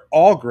 They're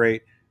all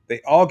great. They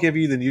all give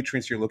you the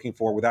nutrients you're looking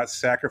for without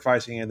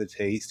sacrificing in the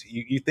taste.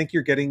 You think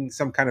you're getting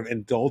some kind of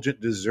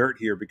indulgent dessert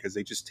here because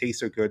they just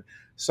taste so good.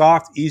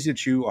 Soft, easy to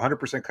chew,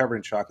 100% covered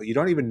in chocolate. You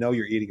don't even know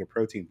you're eating a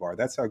protein bar.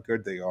 That's how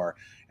good they are.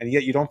 And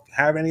yet you don't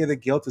have any of the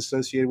guilt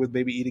associated with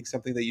maybe eating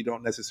something that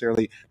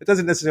that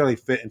doesn't necessarily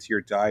fit into your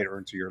diet or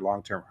into your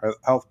long-term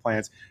health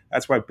plans.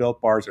 That's why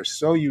Built Bars are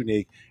so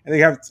unique. And they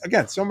have,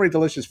 again, so many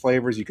delicious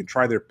flavors. You can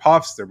try their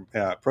puffs, their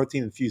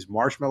protein-infused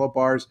marshmallow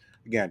bars.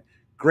 Again,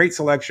 great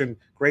selection,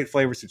 great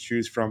flavors to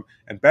choose from.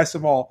 And best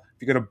of all,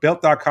 if you go to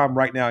Built.com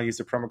right now and use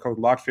the promo code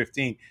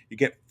LOCK15, you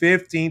get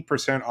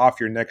 15% off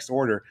your next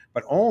order.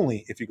 But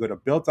only if you go to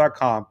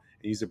Built.com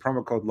and use the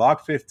promo code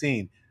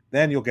LOCK15,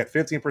 then you'll get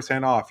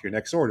 15% off your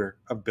next order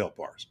of Built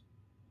Bars.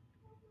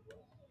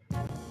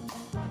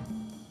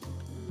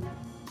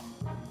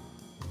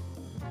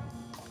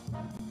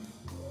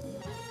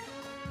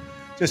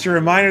 Just a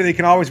reminder that you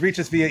can always reach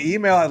us via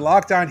email at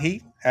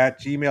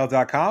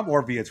lockedonheat@gmail.com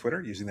or via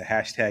Twitter using the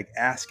hashtag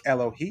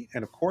AskLOHeat.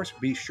 And of course,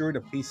 be sure to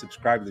please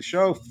subscribe to the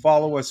show.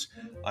 Follow us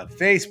on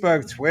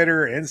Facebook,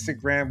 Twitter,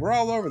 Instagram. We're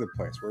all over the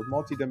place. We're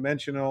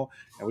multidimensional,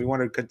 and we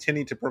want to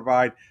continue to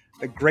provide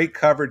the great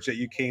coverage that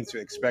you came to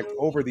expect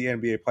over the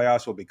NBA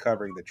playoffs. We'll be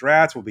covering the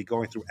drafts. We'll be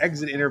going through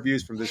exit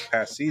interviews from this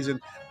past season.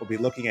 We'll be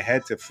looking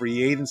ahead to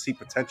free agency,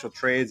 potential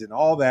trades, and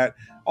all that.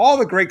 All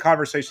the great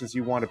conversations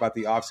you want about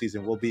the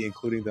offseason, we'll be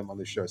including them on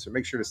the show. So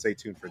make sure to stay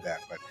tuned for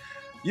that. But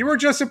you were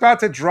just about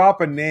to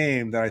drop a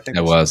name that I think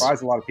will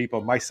surprise a lot of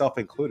people, myself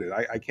included.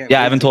 I can't. Yeah,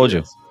 I haven't told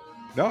you.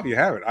 No, you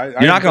haven't.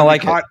 You're not going to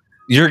like it.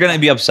 You're going to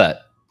be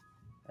upset.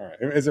 All right.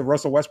 Is it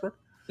Russell Westbrook?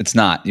 It's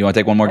not. You want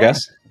to take one more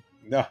guess?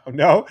 No.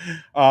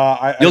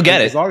 You'll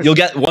get it. You'll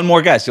get one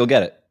more guess. You'll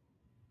get it.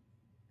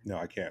 No,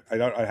 I can't.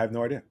 I have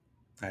no idea.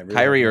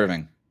 Kyrie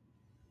Irving.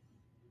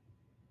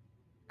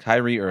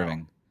 Kyrie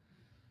Irving.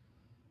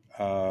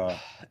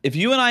 If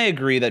you and I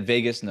agree that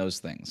Vegas knows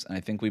things, and I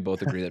think we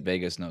both agree that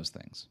Vegas knows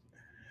things,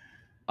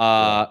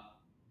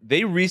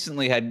 they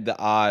recently had the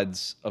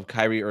odds of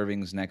Kyrie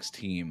Irving's next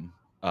team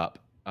up,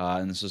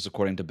 and this is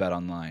according to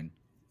BetOnline.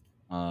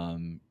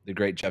 The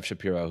great Jeff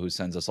Shapiro, who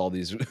sends us all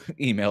these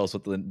emails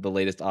with the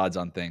latest odds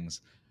on things.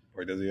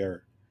 Or does he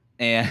ever?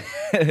 And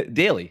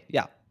daily,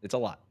 yeah, it's a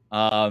lot.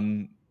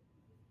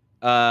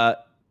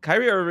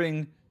 Kyrie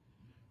Irving,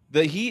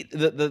 the Heat,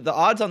 the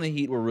odds on the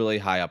Heat were really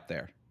high up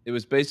there. It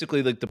was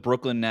basically like the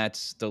Brooklyn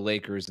Nets, the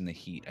Lakers, and the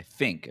Heat, I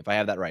think, if I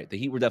have that right. The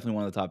Heat were definitely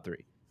one of the top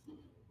three.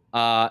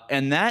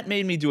 And that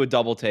made me do a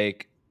double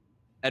take.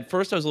 At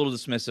first, I was a little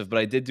dismissive, but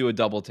I did do a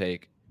double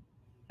take.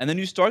 And then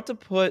you start to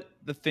put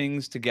the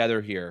things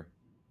together here.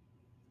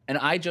 And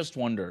I just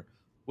wonder,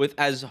 with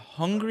as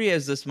hungry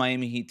as this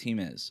Miami Heat team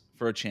is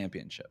for a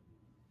championship,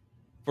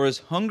 for as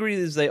hungry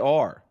as they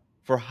are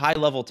for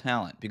high-level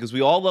talent, because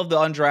we all love the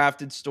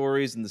undrafted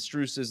stories and the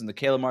Struces and the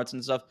Caleb Martins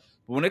and stuff,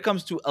 but when it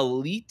comes to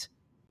elite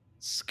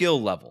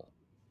skill level,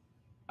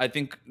 I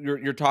think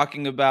you're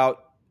talking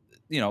about,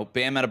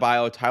 Bam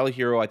Adebayo, Tyler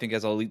Herro, I think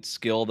has elite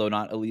skill, though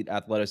not elite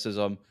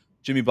athleticism.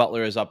 Jimmy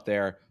Butler is up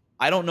there.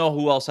 I don't know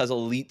who else has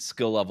elite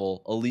skill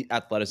level, elite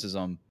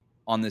athleticism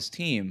on this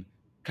team.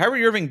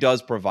 Kyrie Irving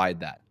does provide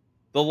that.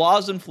 The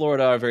laws in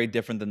Florida are very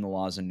different than the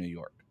laws in New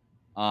York.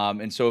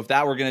 And so if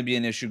that were going to be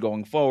an issue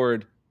going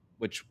forward,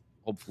 which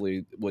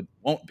hopefully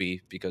won't be,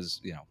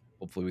 because,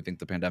 hopefully we think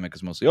the pandemic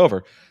is mostly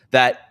over,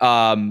 that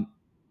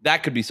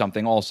could be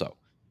something also.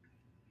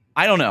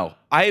 I don't know.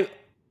 I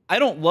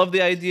don't love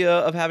the idea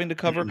of having to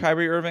cover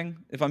Kyrie Irving,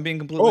 if I'm being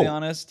completely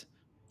honest.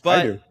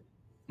 But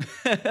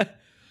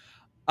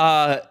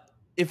I do.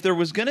 If there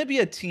was going to be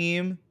a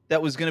team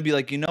that was going to be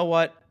like, you know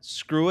what,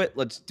 screw it,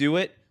 let's do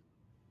it.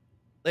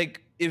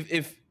 Like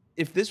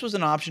if this was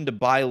an option to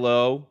buy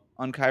low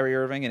on Kyrie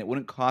Irving and it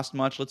wouldn't cost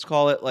much, let's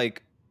call it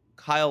like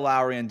Kyle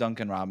Lowry and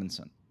Duncan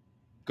Robinson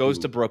goes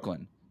to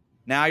Brooklyn.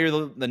 Now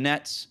you're the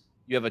Nets.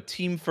 You have a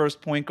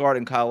team-first point guard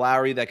in Kyle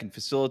Lowry that can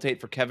facilitate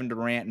for Kevin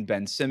Durant and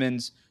Ben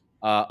Simmons,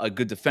 a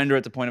good defender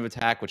at the point of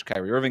attack, which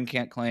Kyrie Irving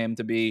can't claim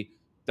to be.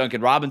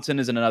 Duncan Robinson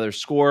is another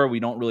scorer. We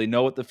don't really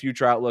know what the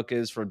future outlook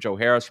is for Joe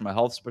Harris from a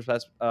health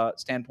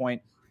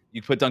standpoint.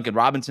 You put Duncan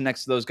Robinson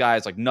next to those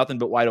guys, like nothing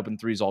but wide open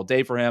threes all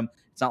day for him.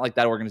 It's not like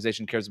that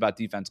organization cares about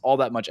defense all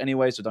that much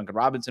anyway, so Duncan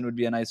Robinson would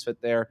be a nice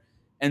fit there.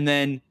 And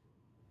then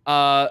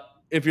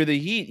if you're the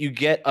Heat, you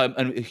get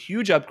a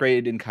huge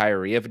upgrade in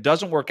Kyrie. If it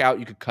doesn't work out,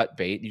 you could cut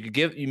bait.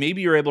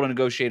 Maybe you're able to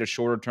negotiate a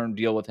shorter term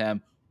deal with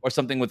him, or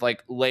something with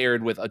like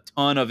layered with a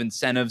ton of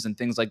incentives and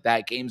things like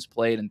that, games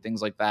played and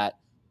things like that.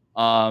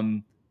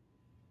 And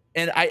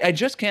I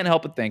just can't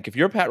help but think, if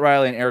you're Pat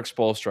Riley and Eric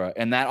Spoelstra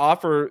and that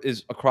offer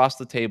is across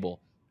the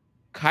table,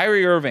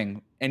 Kyrie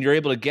Irving, and you're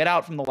able to get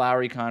out from the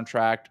Lowry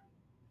contract,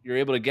 you're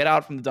able to get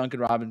out from the Duncan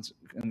Robinson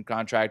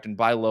contract and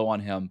buy low on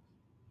him,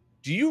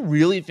 do you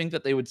really think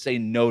that they would say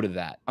no to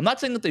that? I'm not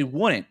saying that they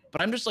wouldn't, but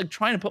I'm just like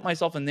trying to put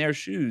myself in their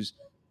shoes.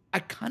 I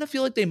kind of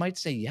feel like they might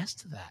say yes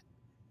to that.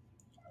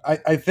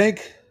 I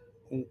think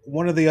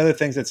one of the other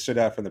things that stood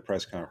out from the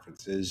press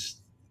conference is,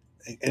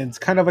 and it's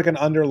kind of like an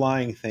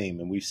underlying theme,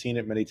 and we've seen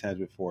it many times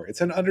before, it's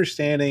an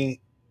understanding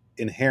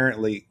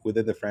inherently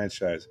within the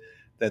franchise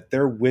that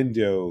their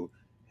window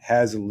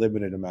has a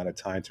limited amount of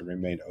time to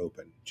remain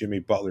open. Jimmy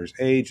Butler's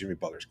age, Jimmy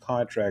Butler's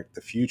contract,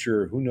 the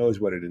future, who knows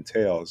what it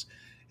entails.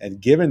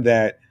 And given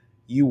that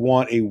you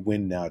want a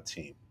win-now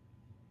team,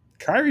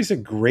 Kyrie's a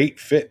great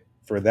fit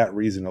for that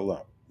reason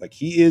alone. Like,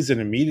 he is an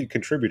immediate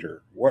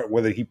contributor,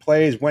 whether he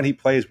plays, when he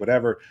plays,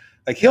 whatever.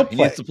 Like, he'll play.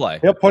 He needs to play.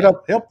 He'll put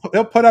up.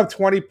 He'll put up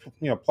 20,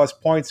 plus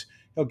points.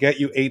 He'll get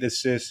you 8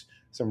 assists,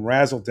 some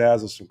razzle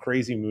dazzle, some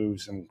crazy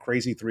moves, some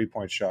crazy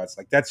 3-point shots.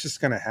 Like, that's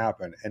just going to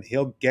happen, and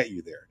he'll get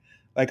you there.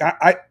 Like,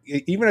 I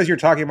even as you're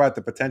talking about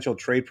the potential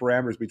trade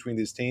parameters between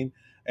this team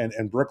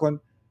and Brooklyn,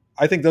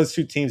 I think those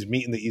two teams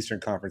meet in the Eastern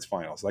Conference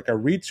Finals. Like, a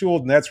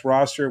retooled Nets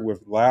roster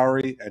with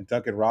Lowry and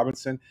Duncan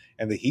Robinson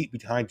and the Heat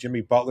behind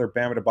Jimmy Butler,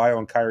 Bam Adebayo,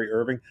 and Kyrie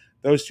Irving,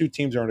 those two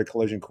teams are in a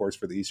collision course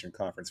for the Eastern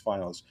Conference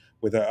Finals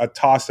with a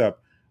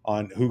toss-up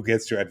on who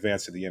gets to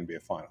advance to the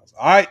NBA Finals.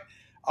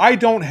 I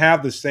don't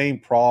have the same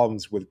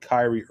problems with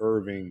Kyrie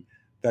Irving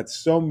that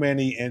so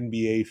many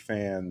NBA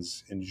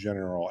fans in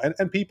general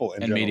and people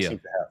in general media seem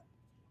to have.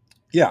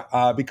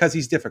 Yeah, because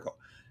he's difficult,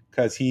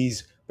 because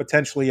he's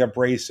potentially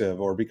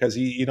abrasive, or because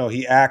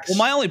he acts. Well,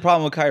 my only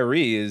problem with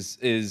Kyrie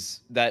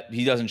is that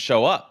he doesn't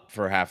show up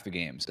for half the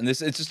games, and it's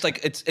just like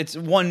it's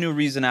one new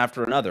reason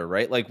after another,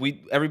 right? Like,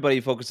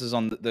 everybody focuses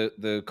on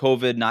the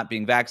COVID, not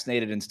being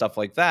vaccinated and stuff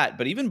like that,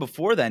 but even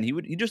before then,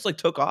 he just like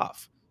took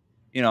off.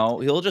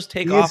 He'll just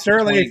take off. He's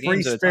certainly a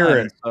free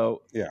spirit.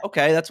 So yeah,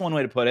 okay, that's one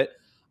way to put it.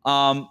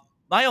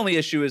 My only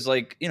issue is,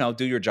 like,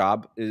 do your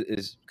job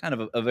is kind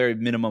of a very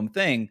minimum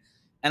thing,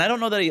 and I don't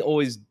know that he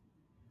always.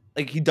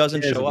 Like, he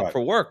doesn't show up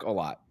for work a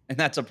lot, and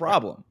that's a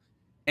problem.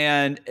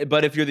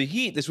 But if you're the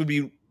Heat, this would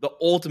be the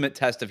ultimate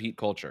test of Heat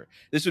culture.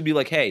 This would be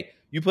like, hey,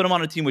 you put him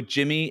on a team with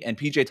Jimmy and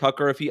PJ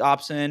Tucker if he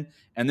opts in,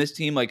 and this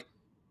team, like,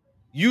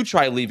 you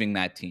try leaving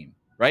that team,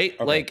 right?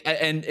 Okay. Like,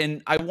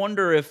 and I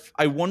wonder if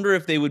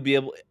they would be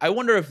able. I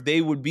wonder if they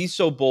would be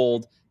so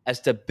bold as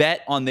to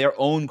bet on their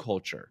own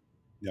culture,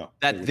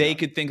 that they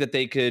could think that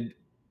they could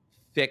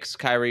fix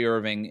Kyrie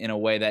Irving in a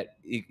way that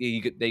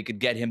they could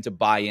get him to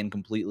buy in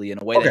completely, in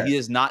a way that he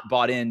has not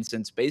bought in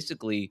since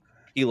basically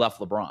he left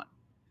LeBron.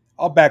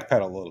 I'll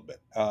backpedal a little bit.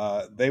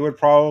 They would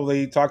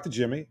probably talk to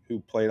Jimmy,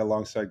 who played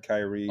alongside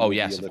Kyrie. Oh,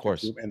 yes, of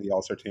course. And the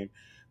All-Star team.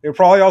 They would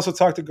probably also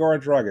talk to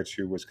Goran Dragic,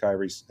 who was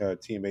Kyrie's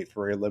teammate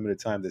for a limited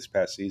time this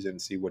past season,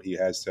 and see what he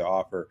has to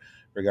offer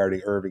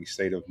regarding Irving's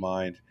state of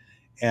mind.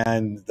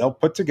 And they'll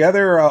put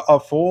together a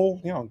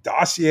full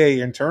dossier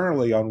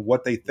internally on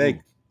what they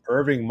think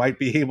Irving might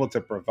be able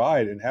to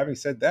provide. And having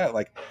said that,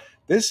 like,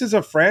 this is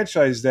a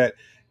franchise that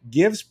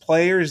gives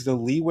players the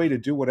leeway to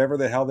do whatever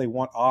the hell they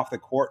want off the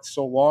court,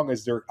 so long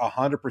as they're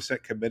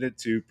 100% committed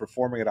to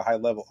performing at a high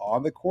level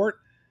on the court.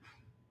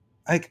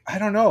 Like, I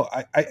don't know.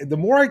 The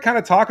more I kind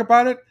of talk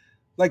about it,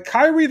 like,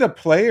 Kyrie the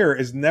player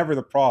is never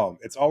the problem.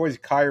 It's always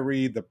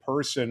Kyrie the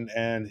person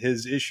and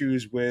his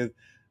issues with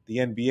the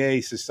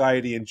NBA,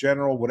 society in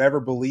general, whatever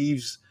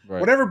beliefs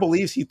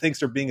he thinks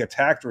they're being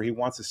attacked, or he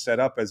wants to set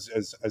up as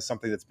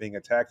something that's being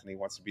attacked, and he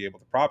wants to be able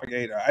to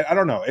propagate. I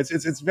don't know.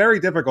 It's very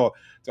difficult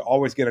to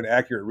always get an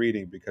accurate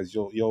reading, because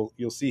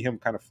you'll see him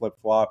kind of flip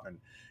flop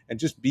and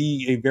just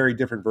be a very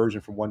different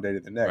version from one day to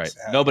the next.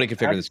 Right. Nobody can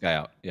figure this guy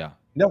out. Yeah.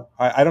 No,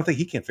 I don't think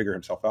he can figure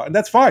himself out, and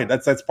that's fine.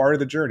 That's part of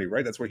the journey,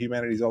 right? That's what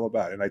humanity's all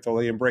about, and I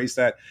totally embrace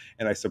that,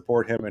 and I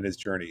support him in his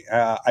journey.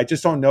 I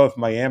just don't know if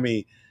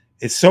Miami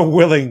is so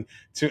willing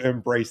to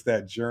embrace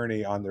that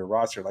journey on their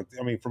roster. Like,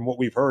 I mean, from what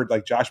we've heard,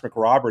 like, Josh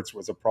McRoberts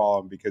was a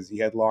problem because he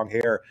had long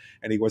hair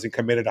and he wasn't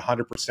committed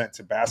 100%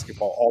 to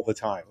basketball all the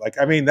time. Like,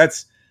 I mean,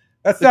 that's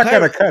not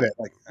going to cut it.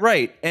 Like,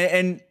 right.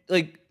 And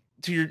like,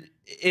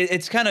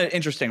 it's kind of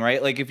interesting,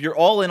 right? Like, if you're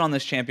all in on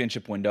this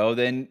championship window,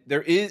 then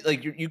there is,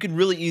 like, you can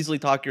really easily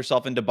talk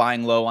yourself into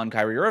buying low on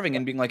Kyrie Irving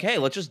and being like, hey,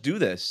 let's just do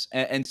this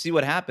and see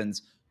what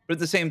happens. But at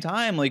the same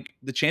time, like,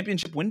 the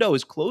championship window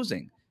is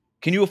closing.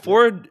 Can you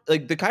afford,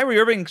 like, the Kyrie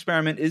Irving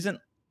experiment isn't,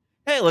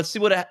 hey, let's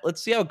see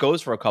how it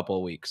goes for a couple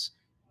of weeks.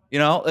 You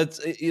know,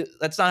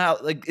 that's not how,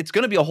 like, it's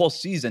going to be a whole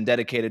season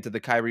dedicated to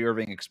the Kyrie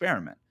Irving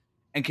experiment.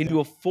 And can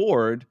you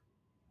afford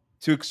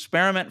to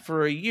experiment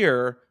for a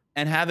year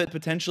and have it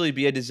potentially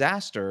be a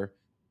disaster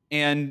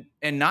and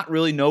not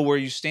really know where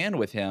you stand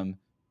with him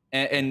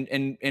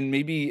and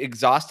maybe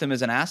exhaust him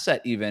as an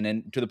asset even,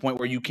 and to the point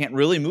where you can't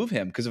really move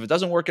him? Because if it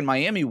doesn't work in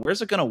Miami,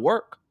 where's it going to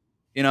work?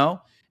 You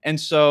know? And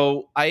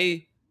so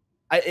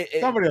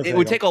it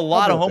would take a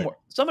lot of homework.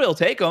 Somebody will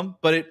take him,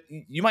 but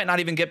you might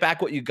not even get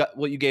back what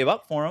you gave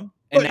up for him.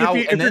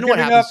 And then what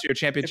happens to your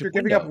championship window?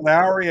 If you're giving up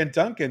Lowry and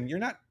Duncan, you're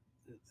not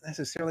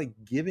necessarily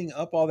giving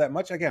up all that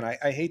much. Again,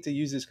 I hate to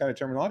use this kind of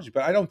terminology,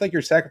 but I don't think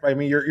you're sacrificing. I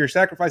mean, you're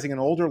sacrificing an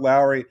older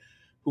Lowry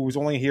who was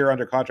only here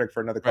under contract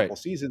for another couple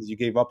seasons. You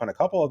gave up on a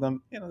couple of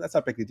them. You know, that's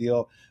not a big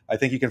deal. I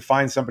think you can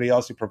find somebody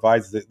else who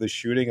provides the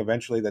shooting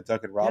eventually that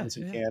Duncan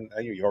Robinson can.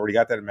 You already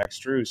got that in Max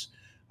Strus.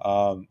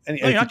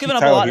 You're not giving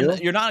up a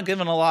lot. You're not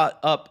giving a lot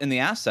up in the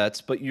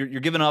assets, but you're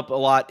giving up a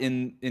lot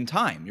in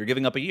time. You're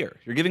giving up a year.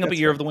 You're giving up a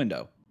year of the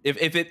window. If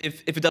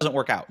it doesn't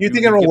work out, you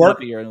think it'll work?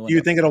 Do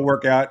you think it'll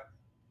work out?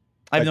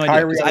 I have no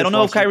idea. I don't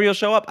know if Kyrie will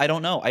show up. I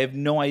don't know. I have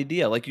no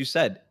idea. Like you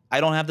said,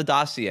 I don't have the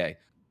dossier.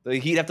 The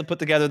Heat have to put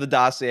together the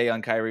dossier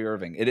on Kyrie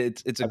Irving.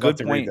 It's a good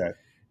point.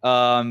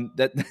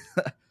 That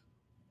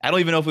I don't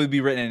even know if it would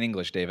be written in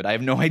English, David. I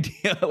have no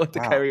idea what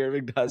the Kyrie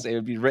Irving does. It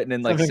would be written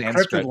in like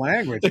Sanskrit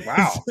language.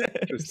 Wow,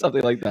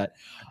 something like that.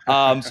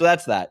 So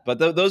that's that. But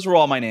those were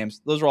all my names.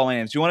 Do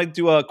you want to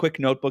do a quick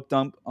notebook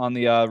dump on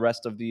the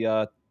rest of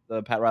the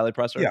Pat Riley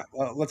presser? Yeah,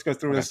 let's go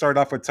through. Okay. Let's start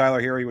off with Tyler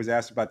Herro. He was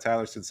asked about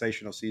Tyler's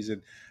sensational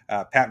season.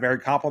 Pat, very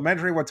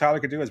complimentary what Tyler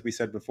could do. As we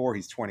said before,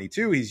 he's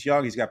 22. He's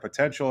young. He's got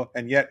potential,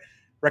 and yet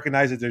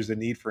recognizes there's a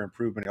need for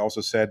improvement. He also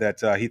said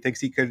that he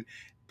thinks he could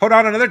put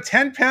on another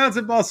 10 pounds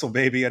of muscle,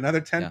 baby, another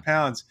 10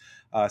 pounds,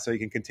 so he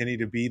can continue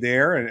to be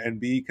there and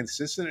be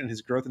consistent in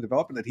his growth and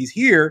development, that he's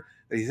here,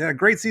 that he's had a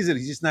great season.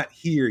 He's just not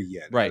here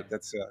yet. Right.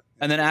 That's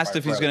and then asked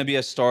if he's going to be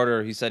a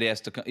starter. He said he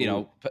has to,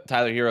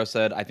 Tyler Herro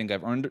said, I think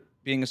I've earned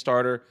being a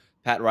starter.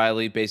 Pat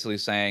Riley basically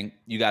saying,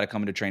 you got to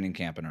come into training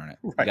camp and earn it.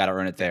 Right. You got to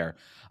earn it there,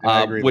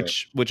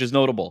 which is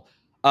notable.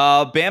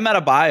 Bam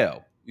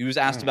Adebayo, he was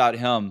asked about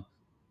him.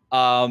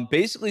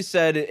 Basically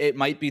said it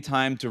might be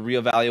time to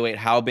reevaluate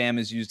how Bam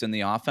is used in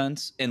the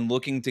offense and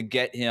looking to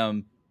get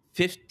him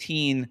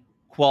 15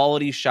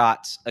 quality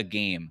shots a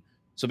game.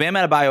 So Bam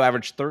Adebayo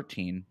averaged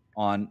 13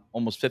 on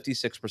almost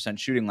 56%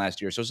 shooting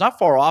last year. So it's not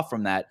far off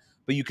from that,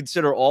 but you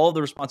consider all of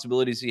the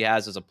responsibilities he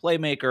has as a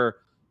playmaker,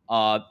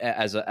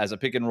 as a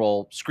pick and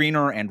roll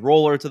screener and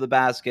roller to the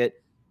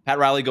basket. Pat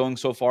Riley going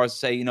so far as to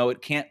say,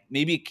 it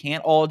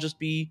can't all just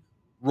be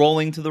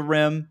rolling to the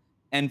rim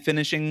and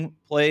finishing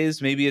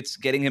plays. Maybe it's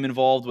getting him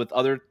involved with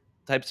other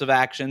types of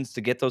actions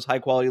to get those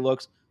high-quality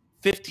looks.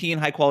 15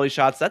 high-quality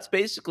shots. That's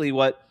basically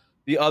what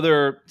the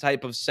other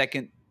type of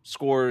second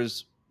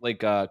scorers,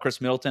 like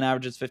Chris Middleton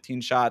averages 15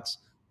 shots,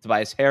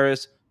 Tobias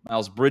Harris,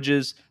 Miles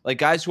Bridges, like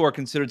guys who are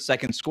considered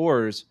second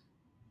scorers.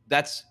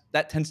 That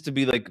tends to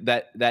be like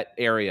that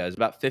area is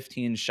about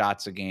 15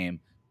 shots a game.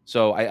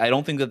 So I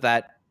don't think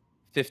that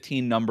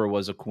 15 number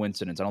was a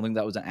coincidence. I don't think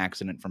that was an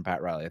accident from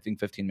Pat Riley. I think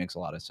 15 makes a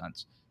lot of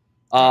sense.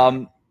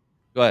 Go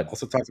ahead.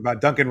 Also talked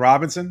about Duncan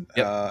Robinson.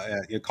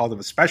 Yep. You called him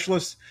a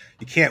specialist.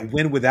 You can't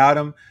win without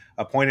him.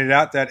 Pointed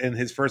out that in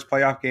his first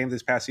playoff game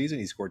this past season,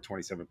 he scored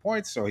 27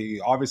 points. So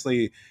he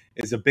obviously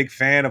is a big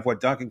fan of what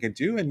Duncan can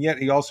do. And yet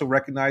he also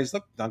recognized,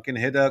 look, Duncan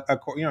hit a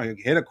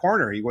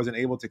corner. He wasn't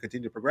able to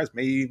continue to progress,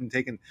 maybe even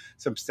taking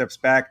some steps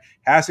back,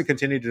 has to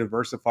continue to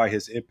diversify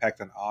his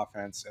impact on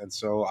offense. And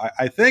so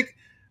I think,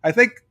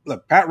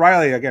 look, Pat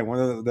Riley, again, one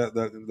of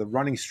the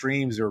running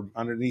streams or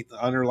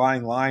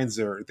underlying lines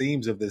or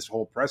themes of this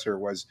whole presser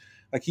was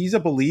Like, he's a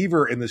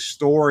believer in the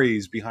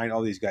stories behind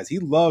all these guys. He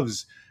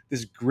loves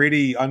this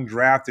gritty,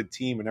 undrafted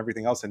team and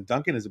everything else. And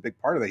Duncan is a big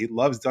part of that. He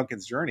loves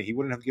Duncan's journey. He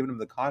wouldn't have given him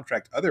the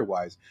contract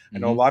otherwise. I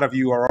know a lot of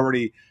you are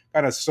already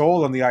kind of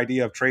sold on the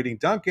idea of trading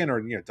Duncan,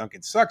 or,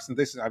 Duncan sucks. And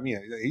this, I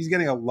mean, he's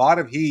getting a lot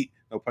of heat,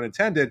 no pun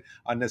intended,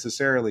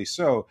 unnecessarily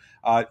so.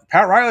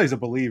 Pat Riley is a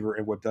believer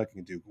in what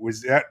Duncan can do.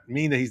 Does that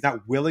mean that he's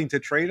not willing to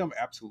trade him?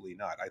 Absolutely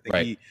not. I think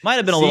he might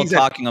have been a little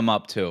talking him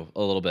up too,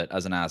 a little bit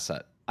as an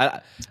asset.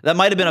 That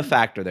might have been a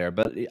factor there,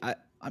 but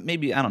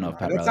maybe, I don't know. If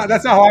Pat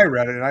that's not how I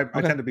read it, and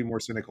I tend to be more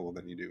cynical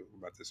than you do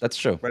about this. That's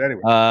true. But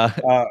anyway,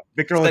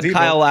 Victor Oladipo.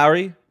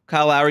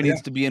 Kyle Lowry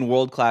needs to be in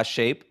world-class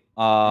shape,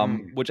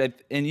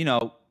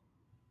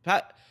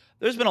 Pat,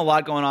 there's been a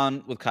lot going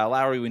on with Kyle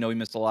Lowry. We know he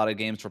missed a lot of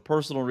games for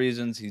personal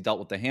reasons. He dealt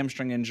with the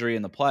hamstring injury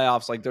in the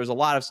playoffs. Like, there's a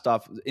lot of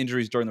stuff,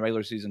 injuries during the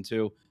regular season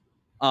too.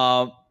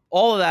 All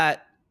of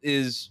that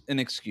is an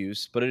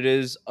excuse, but it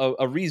is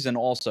a reason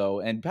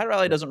also. And Pat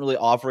Riley doesn't really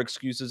offer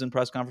excuses in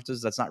press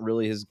conferences. That's not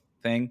really his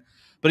thing.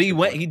 But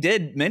he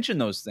did mention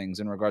those things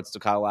in regards to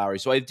Kyle Lowry.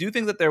 So I do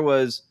think that there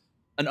was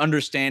an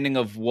understanding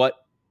of what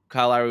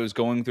Kyle Lowry was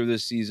going through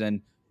this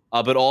season,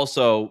 but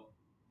also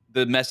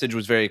the message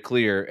was very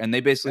clear. And they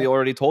basically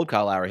already told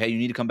Kyle Lowry, hey, you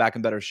need to come back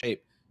in better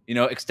shape.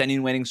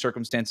 Extending winning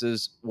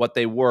circumstances, what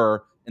they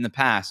were in the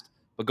past,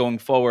 but going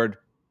forward,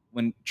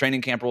 when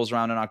training camp rolls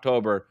around in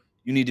October,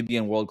 you need to be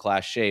in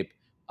world-class shape.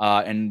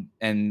 And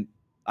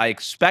I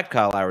expect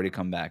Kyle Lowry to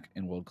come back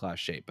in world-class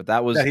shape. But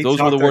those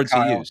were the words he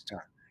used. Yeah.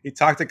 He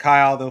talked to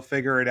Kyle. They'll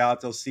figure it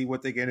out. They'll see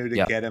what they can do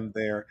to get him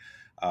there.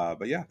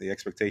 But yeah, the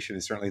expectation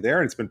is certainly there,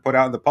 and it's been put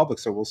out in the public.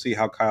 So we'll see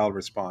how Kyle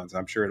responds.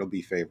 I'm sure it'll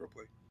be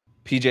favorably.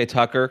 PJ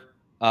Tucker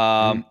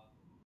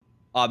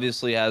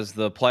obviously has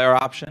the player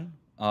option,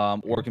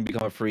 or can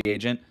become a free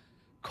agent.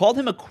 Called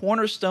him a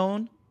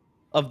cornerstone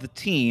of the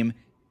team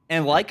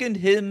and likened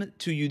him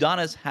to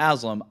Udonis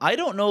Haslem. I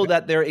don't know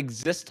that there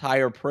exists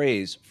higher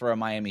praise for a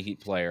Miami Heat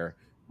player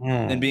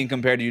than being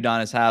compared to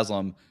Udonis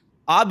Haslem.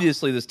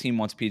 Obviously, this team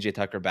wants PJ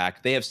Tucker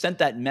back. They have sent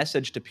that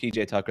message to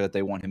PJ Tucker that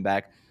they want him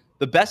back.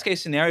 The best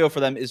case scenario for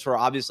them is for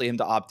obviously him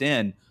to opt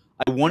in.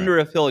 I wonder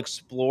if he'll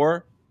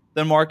explore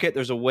the market.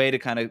 There's a way to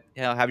kind of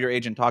have your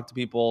agent talk to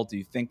people. Do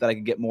you think that I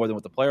can get more than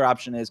what the player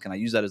option is? Can I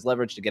use that as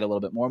leverage to get a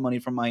little bit more money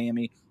from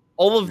Miami?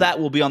 All of that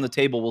will be on the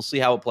table. We'll see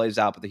how it plays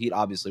out, but the Heat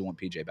obviously want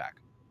PJ back.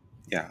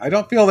 Yeah, I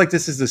don't feel like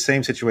this is the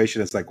same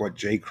situation as like what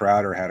Jay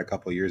Crowder had a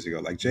couple of years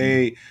ago. Like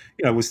Jay,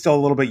 was still a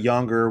little bit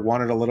younger,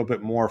 wanted a little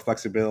bit more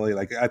flexibility.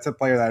 Like, that's a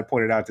player that I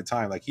pointed out at the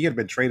time. Like, he had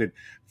been traded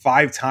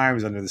 5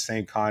 times under the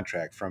same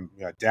contract, from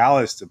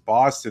Dallas to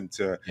Boston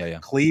to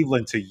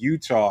Cleveland to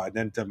Utah, and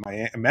then to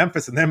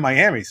Memphis, and then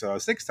Miami. So a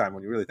 6th time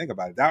when you really think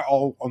about it. That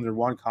all under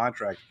one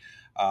contract.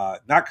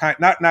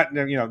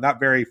 Not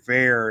very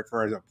fair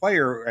for as a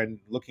player, and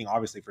looking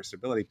obviously for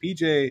stability.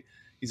 PJ,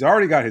 he's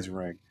already got his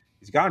ring.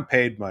 He's gotten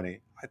paid money.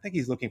 I think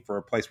he's looking for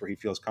a place where he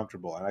feels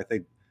comfortable, and I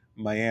think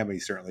Miami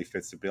certainly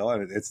fits the bill.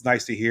 And it's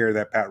nice to hear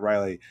that Pat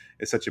Riley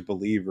is such a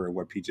believer in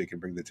what PJ can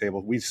bring to the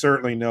table. We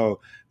certainly know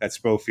that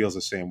Spo feels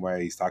the same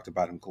way. He's talked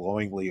about him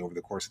glowingly over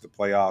the course of the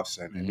playoffs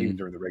and even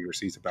during the regular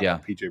season about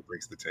what PJ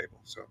brings to the table.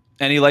 So,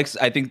 and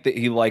I think that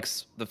he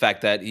likes the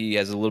fact that he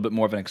has a little bit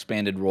more of an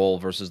expanded role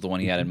versus the one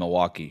he had in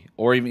Milwaukee,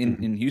 or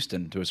even in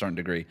Houston to a certain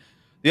degree.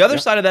 The other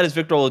side of that is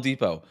Victor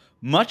Oladipo,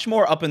 much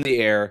more up in the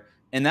air,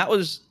 and that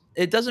was.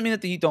 It doesn't mean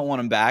that the Heat don't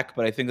want him back,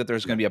 but I think that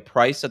there's going to be a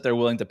price that they're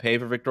willing to pay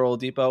for Victor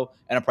Oladipo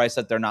and a price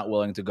that they're not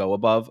willing to go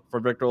above for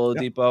Victor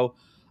Oladipo.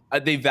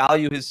 They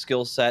value his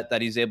skill set,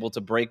 that he's able to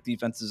break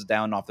defenses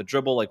down off the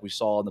dribble like we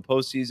saw in the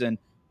postseason.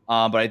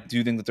 But I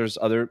do think that there's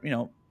other,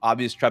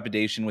 obvious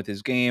trepidation with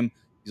his game.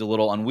 He's a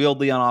little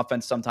unwieldy on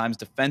offense sometimes.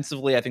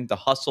 Defensively, I think the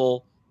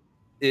hustle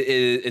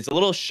is a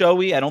little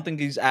showy. I don't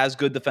think he's as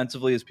good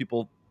defensively as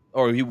people,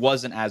 or he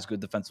wasn't as good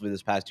defensively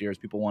this past year as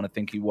people want to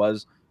think he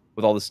was.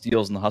 With all the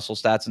steals and the hustle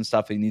stats and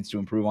stuff, he needs to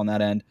improve on that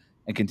end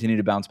and continue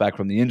to bounce back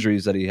from the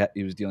injuries that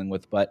he was dealing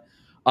with. But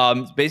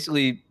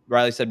basically,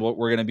 Riley said, well,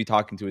 we're going to be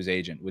talking to his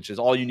agent, which is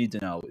all you need to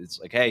know. It's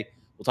like, hey,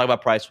 we'll talk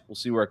about price. We'll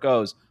see where it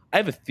goes. I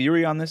have a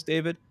theory on this,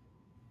 David.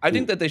 I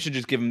think that they should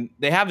just give him –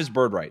 they have his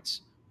bird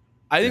rights.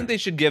 I think they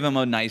should give him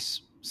a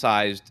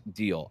nice-sized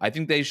deal. I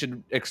think they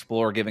should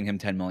explore giving him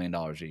 $10 million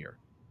a year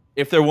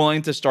if they're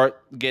willing to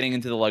start getting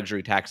into the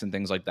luxury tax and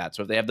things like that.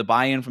 So if they have the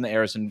buy-in from the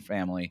Harrison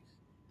family –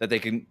 that they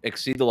can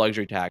exceed the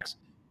luxury tax.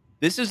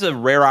 This is a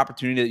rare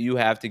opportunity that you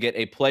have to get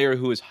a player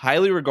who is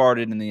highly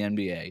regarded in the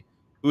NBA,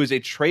 who is a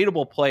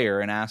tradable player,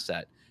 an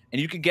asset,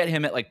 and you could get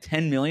him at like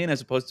 $10 million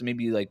as opposed to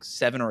maybe like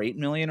 $7 or $8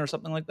 million or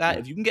something like that.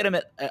 If you can get him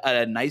at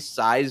a nice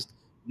sized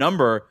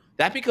number,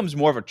 that becomes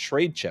more of a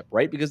trade chip,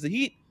 right? Because the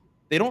Heat,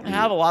 they don't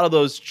have a lot of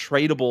those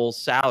tradable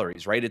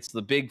salaries, right? It's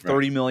the big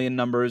 30 million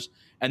numbers,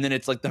 and then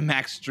it's like the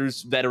Max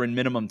Strus veteran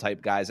minimum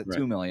type guys at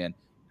 2 million.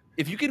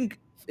 If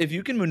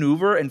you can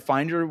maneuver and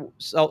find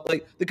yourself,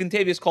 like the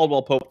Kentavious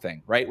Caldwell-Pope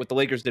thing, right? What the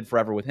Lakers did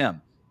forever with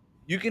him.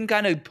 You can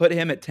kind of put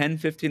him at $10,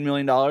 $15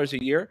 million a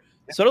year.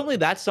 Suddenly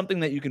that's something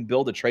that you can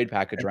build a trade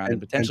package around and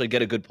potentially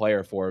get a good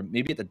player for,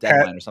 maybe at the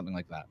deadline or something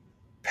like that.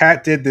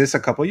 Pat did this a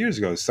couple of years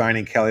ago,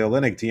 signing Kelly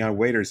Olynyk, Deion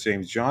Waiters,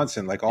 James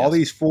Johnson, like all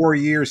these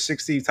 4-year,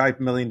 $60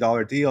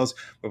 million deals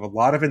with a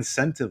lot of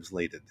incentives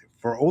laid in.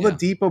 For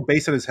Oladipo,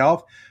 based on his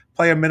health,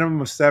 play a minimum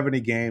of 70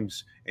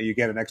 games and you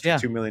get an extra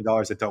 $2 million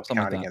that don't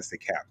count against the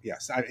cap.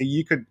 Yes,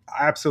 you could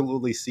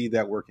absolutely see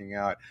that working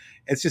out.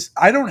 It's just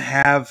I don't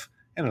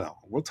know.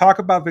 We'll talk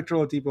about Victor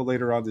Oladipo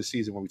later on this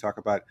season when we talk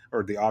about,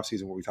 or the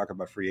offseason when we talk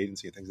about free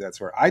agency and things of that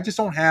sort. I just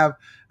don't have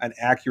an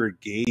accurate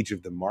gauge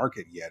of the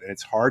market yet, and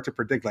it's hard to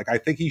predict. Like, I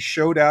think he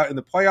showed out in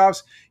the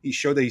playoffs. He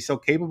showed that he's still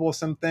capable of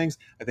some things.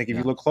 I think if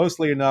you look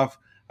closely enough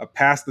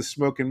past the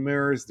smoke and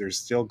mirrors, there's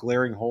still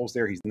glaring holes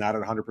there. He's not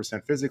at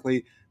 100%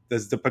 physically.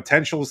 Does the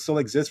potential still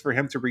exist for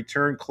him to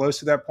return close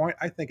to that point?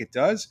 I think it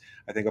does.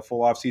 I think a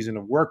full offseason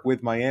of work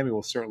with Miami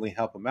will certainly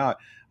help him out.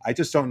 I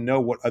just don't know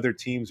what other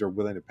teams are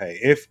willing to pay.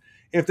 If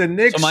the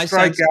Knicks my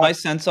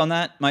sense on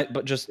that,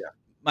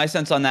 my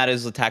sense on that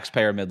is the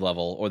taxpayer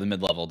mid-level or the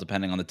mid-level,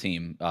 depending on the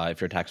team, if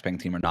you're a tax-paying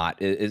team or not,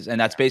 and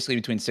that's basically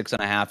between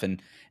 6.5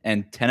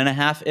 and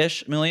 10.5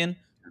 ish million.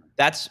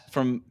 That's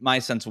from my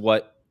sense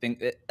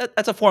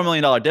that's a $4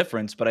 million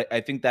difference, but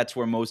I think that's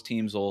where most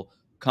teams will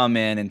come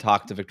in and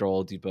talk to Victor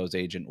Oladipo's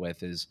agent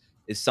with is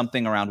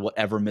something around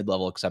whatever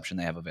mid-level exception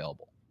they have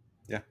available.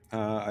 Yeah,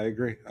 I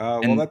agree.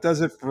 Well, that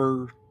does it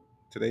for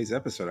today's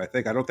episode.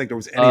 I don't think there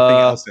was anything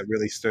else that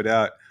really stood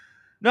out.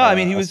 No, I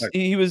mean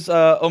he was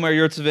Omer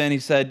Yurtseven. He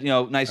said,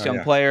 nice young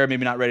player,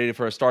 maybe not ready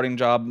for a starting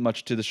job,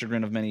 much to the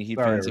chagrin of many Heat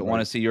fans that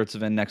want to see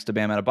Yurtseven next to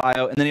Bam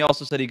Adebayo. And then he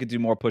also said he could do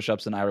more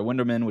push-ups than Ira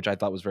Winderman, which I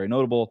thought was very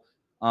notable.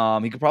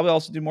 He could probably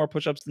also do more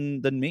push-ups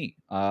than me.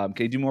 Can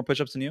he do more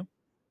push-ups than you?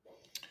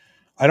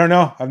 I don't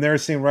know. I've never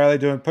seen Riley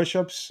doing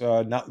push-ups.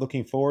 Not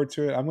looking forward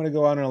to it. I'm going to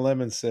go out on a limb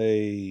and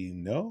say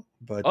no.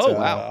 But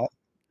wow.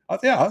 I'll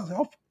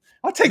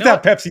take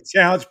that Pepsi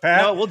challenge,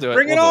 Pat. No, we'll do it.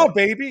 Bring it on,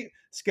 baby.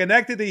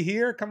 Schenectady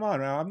here. Come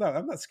on, I'm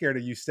not scared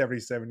of you.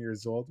 77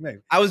 years old. Maybe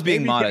I was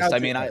being modest. I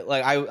mean,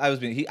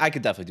 I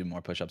could definitely do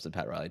more push-ups than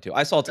Pat Riley too.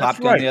 I saw Top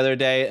Gun the other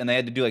day, and they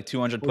had to do like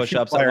 200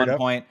 push-ups at one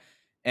point.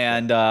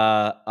 And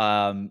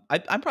I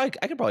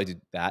could probably do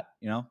that.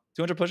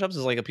 200 push-ups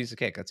is like a piece of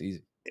cake. That's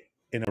easy.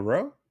 In a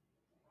row?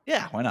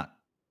 Yeah, why not?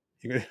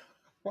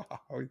 Wow,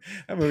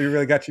 that movie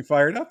really got you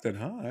fired up, then,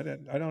 huh?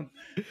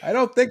 I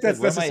don't think that's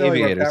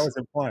necessarily what Pat was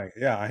implying.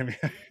 Yeah, I mean,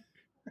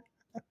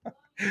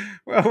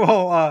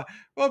 well,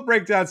 we'll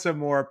break down some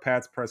more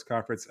Pat's press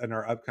conference and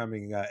our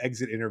upcoming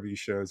exit interview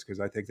shows, because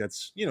I think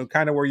that's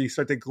kind of where you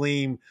start to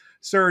glean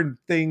certain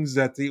things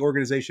that the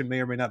organization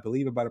may or may not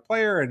believe about a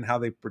player and how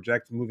they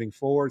project moving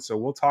forward. So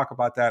we'll talk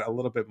about that a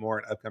little bit more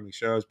in upcoming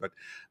shows, but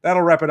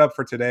that'll wrap it up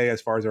for today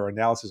as far as our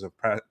analysis of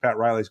Pat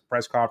Riley's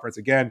press conference.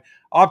 Again,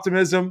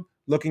 optimism,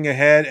 looking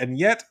ahead, and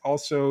yet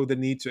also the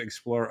need to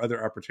explore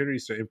other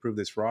opportunities to improve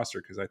this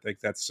roster, because I think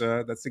that's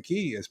the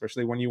key,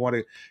 especially when you want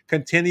to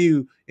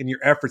continue in your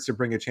efforts to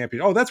bring a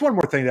champion. Oh, that's one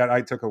more thing that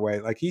I took away.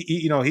 Like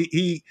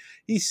he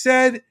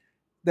said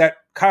that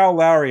Kyle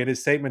Lowry in his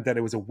statement that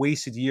it was a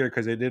wasted year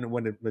because they didn't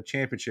win the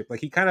championship.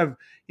 Like he kind of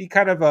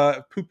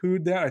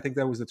poo-pooed that. I think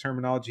that was the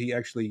terminology he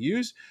actually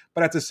used.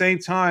 But at the same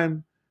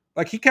time,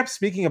 like he kept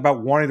speaking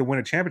about wanting to win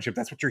a championship.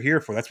 That's what you're here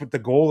for. That's what the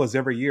goal is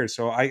every year.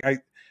 So I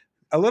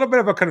a little bit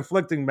of a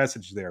conflicting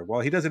message there.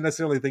 Well, he doesn't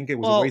necessarily think it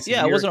was a waste.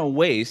 Yeah, it wasn't a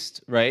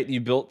waste, right? You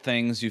built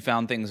things, you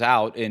found things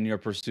out in your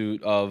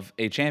pursuit of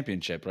a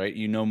championship, right?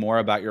 You know more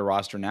about your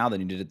roster now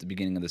than you did at the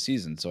beginning of the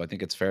season. So I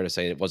think it's fair to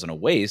say it wasn't a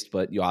waste,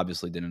 but you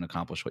obviously didn't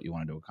accomplish what you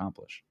wanted to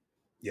accomplish.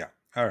 Yeah.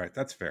 All right.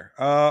 That's fair.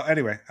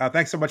 Anyway,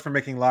 thanks so much for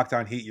making Locked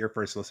On Heat your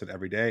first listen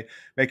every day.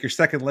 Make your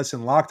second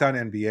listen Locked On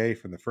NBA.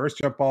 From the first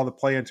jump ball of the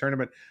play-in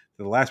tournament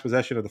to the last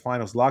possession of the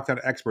finals, Locked On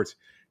experts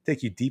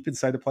take you deep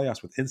inside the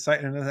playoffs with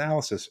insight and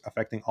analysis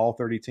affecting all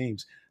 30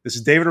 teams. This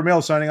is David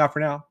Ramil signing off for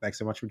now. Thanks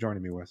so much for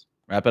joining me, Wes.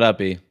 Wrap it up,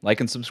 B. Like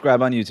and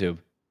subscribe on YouTube.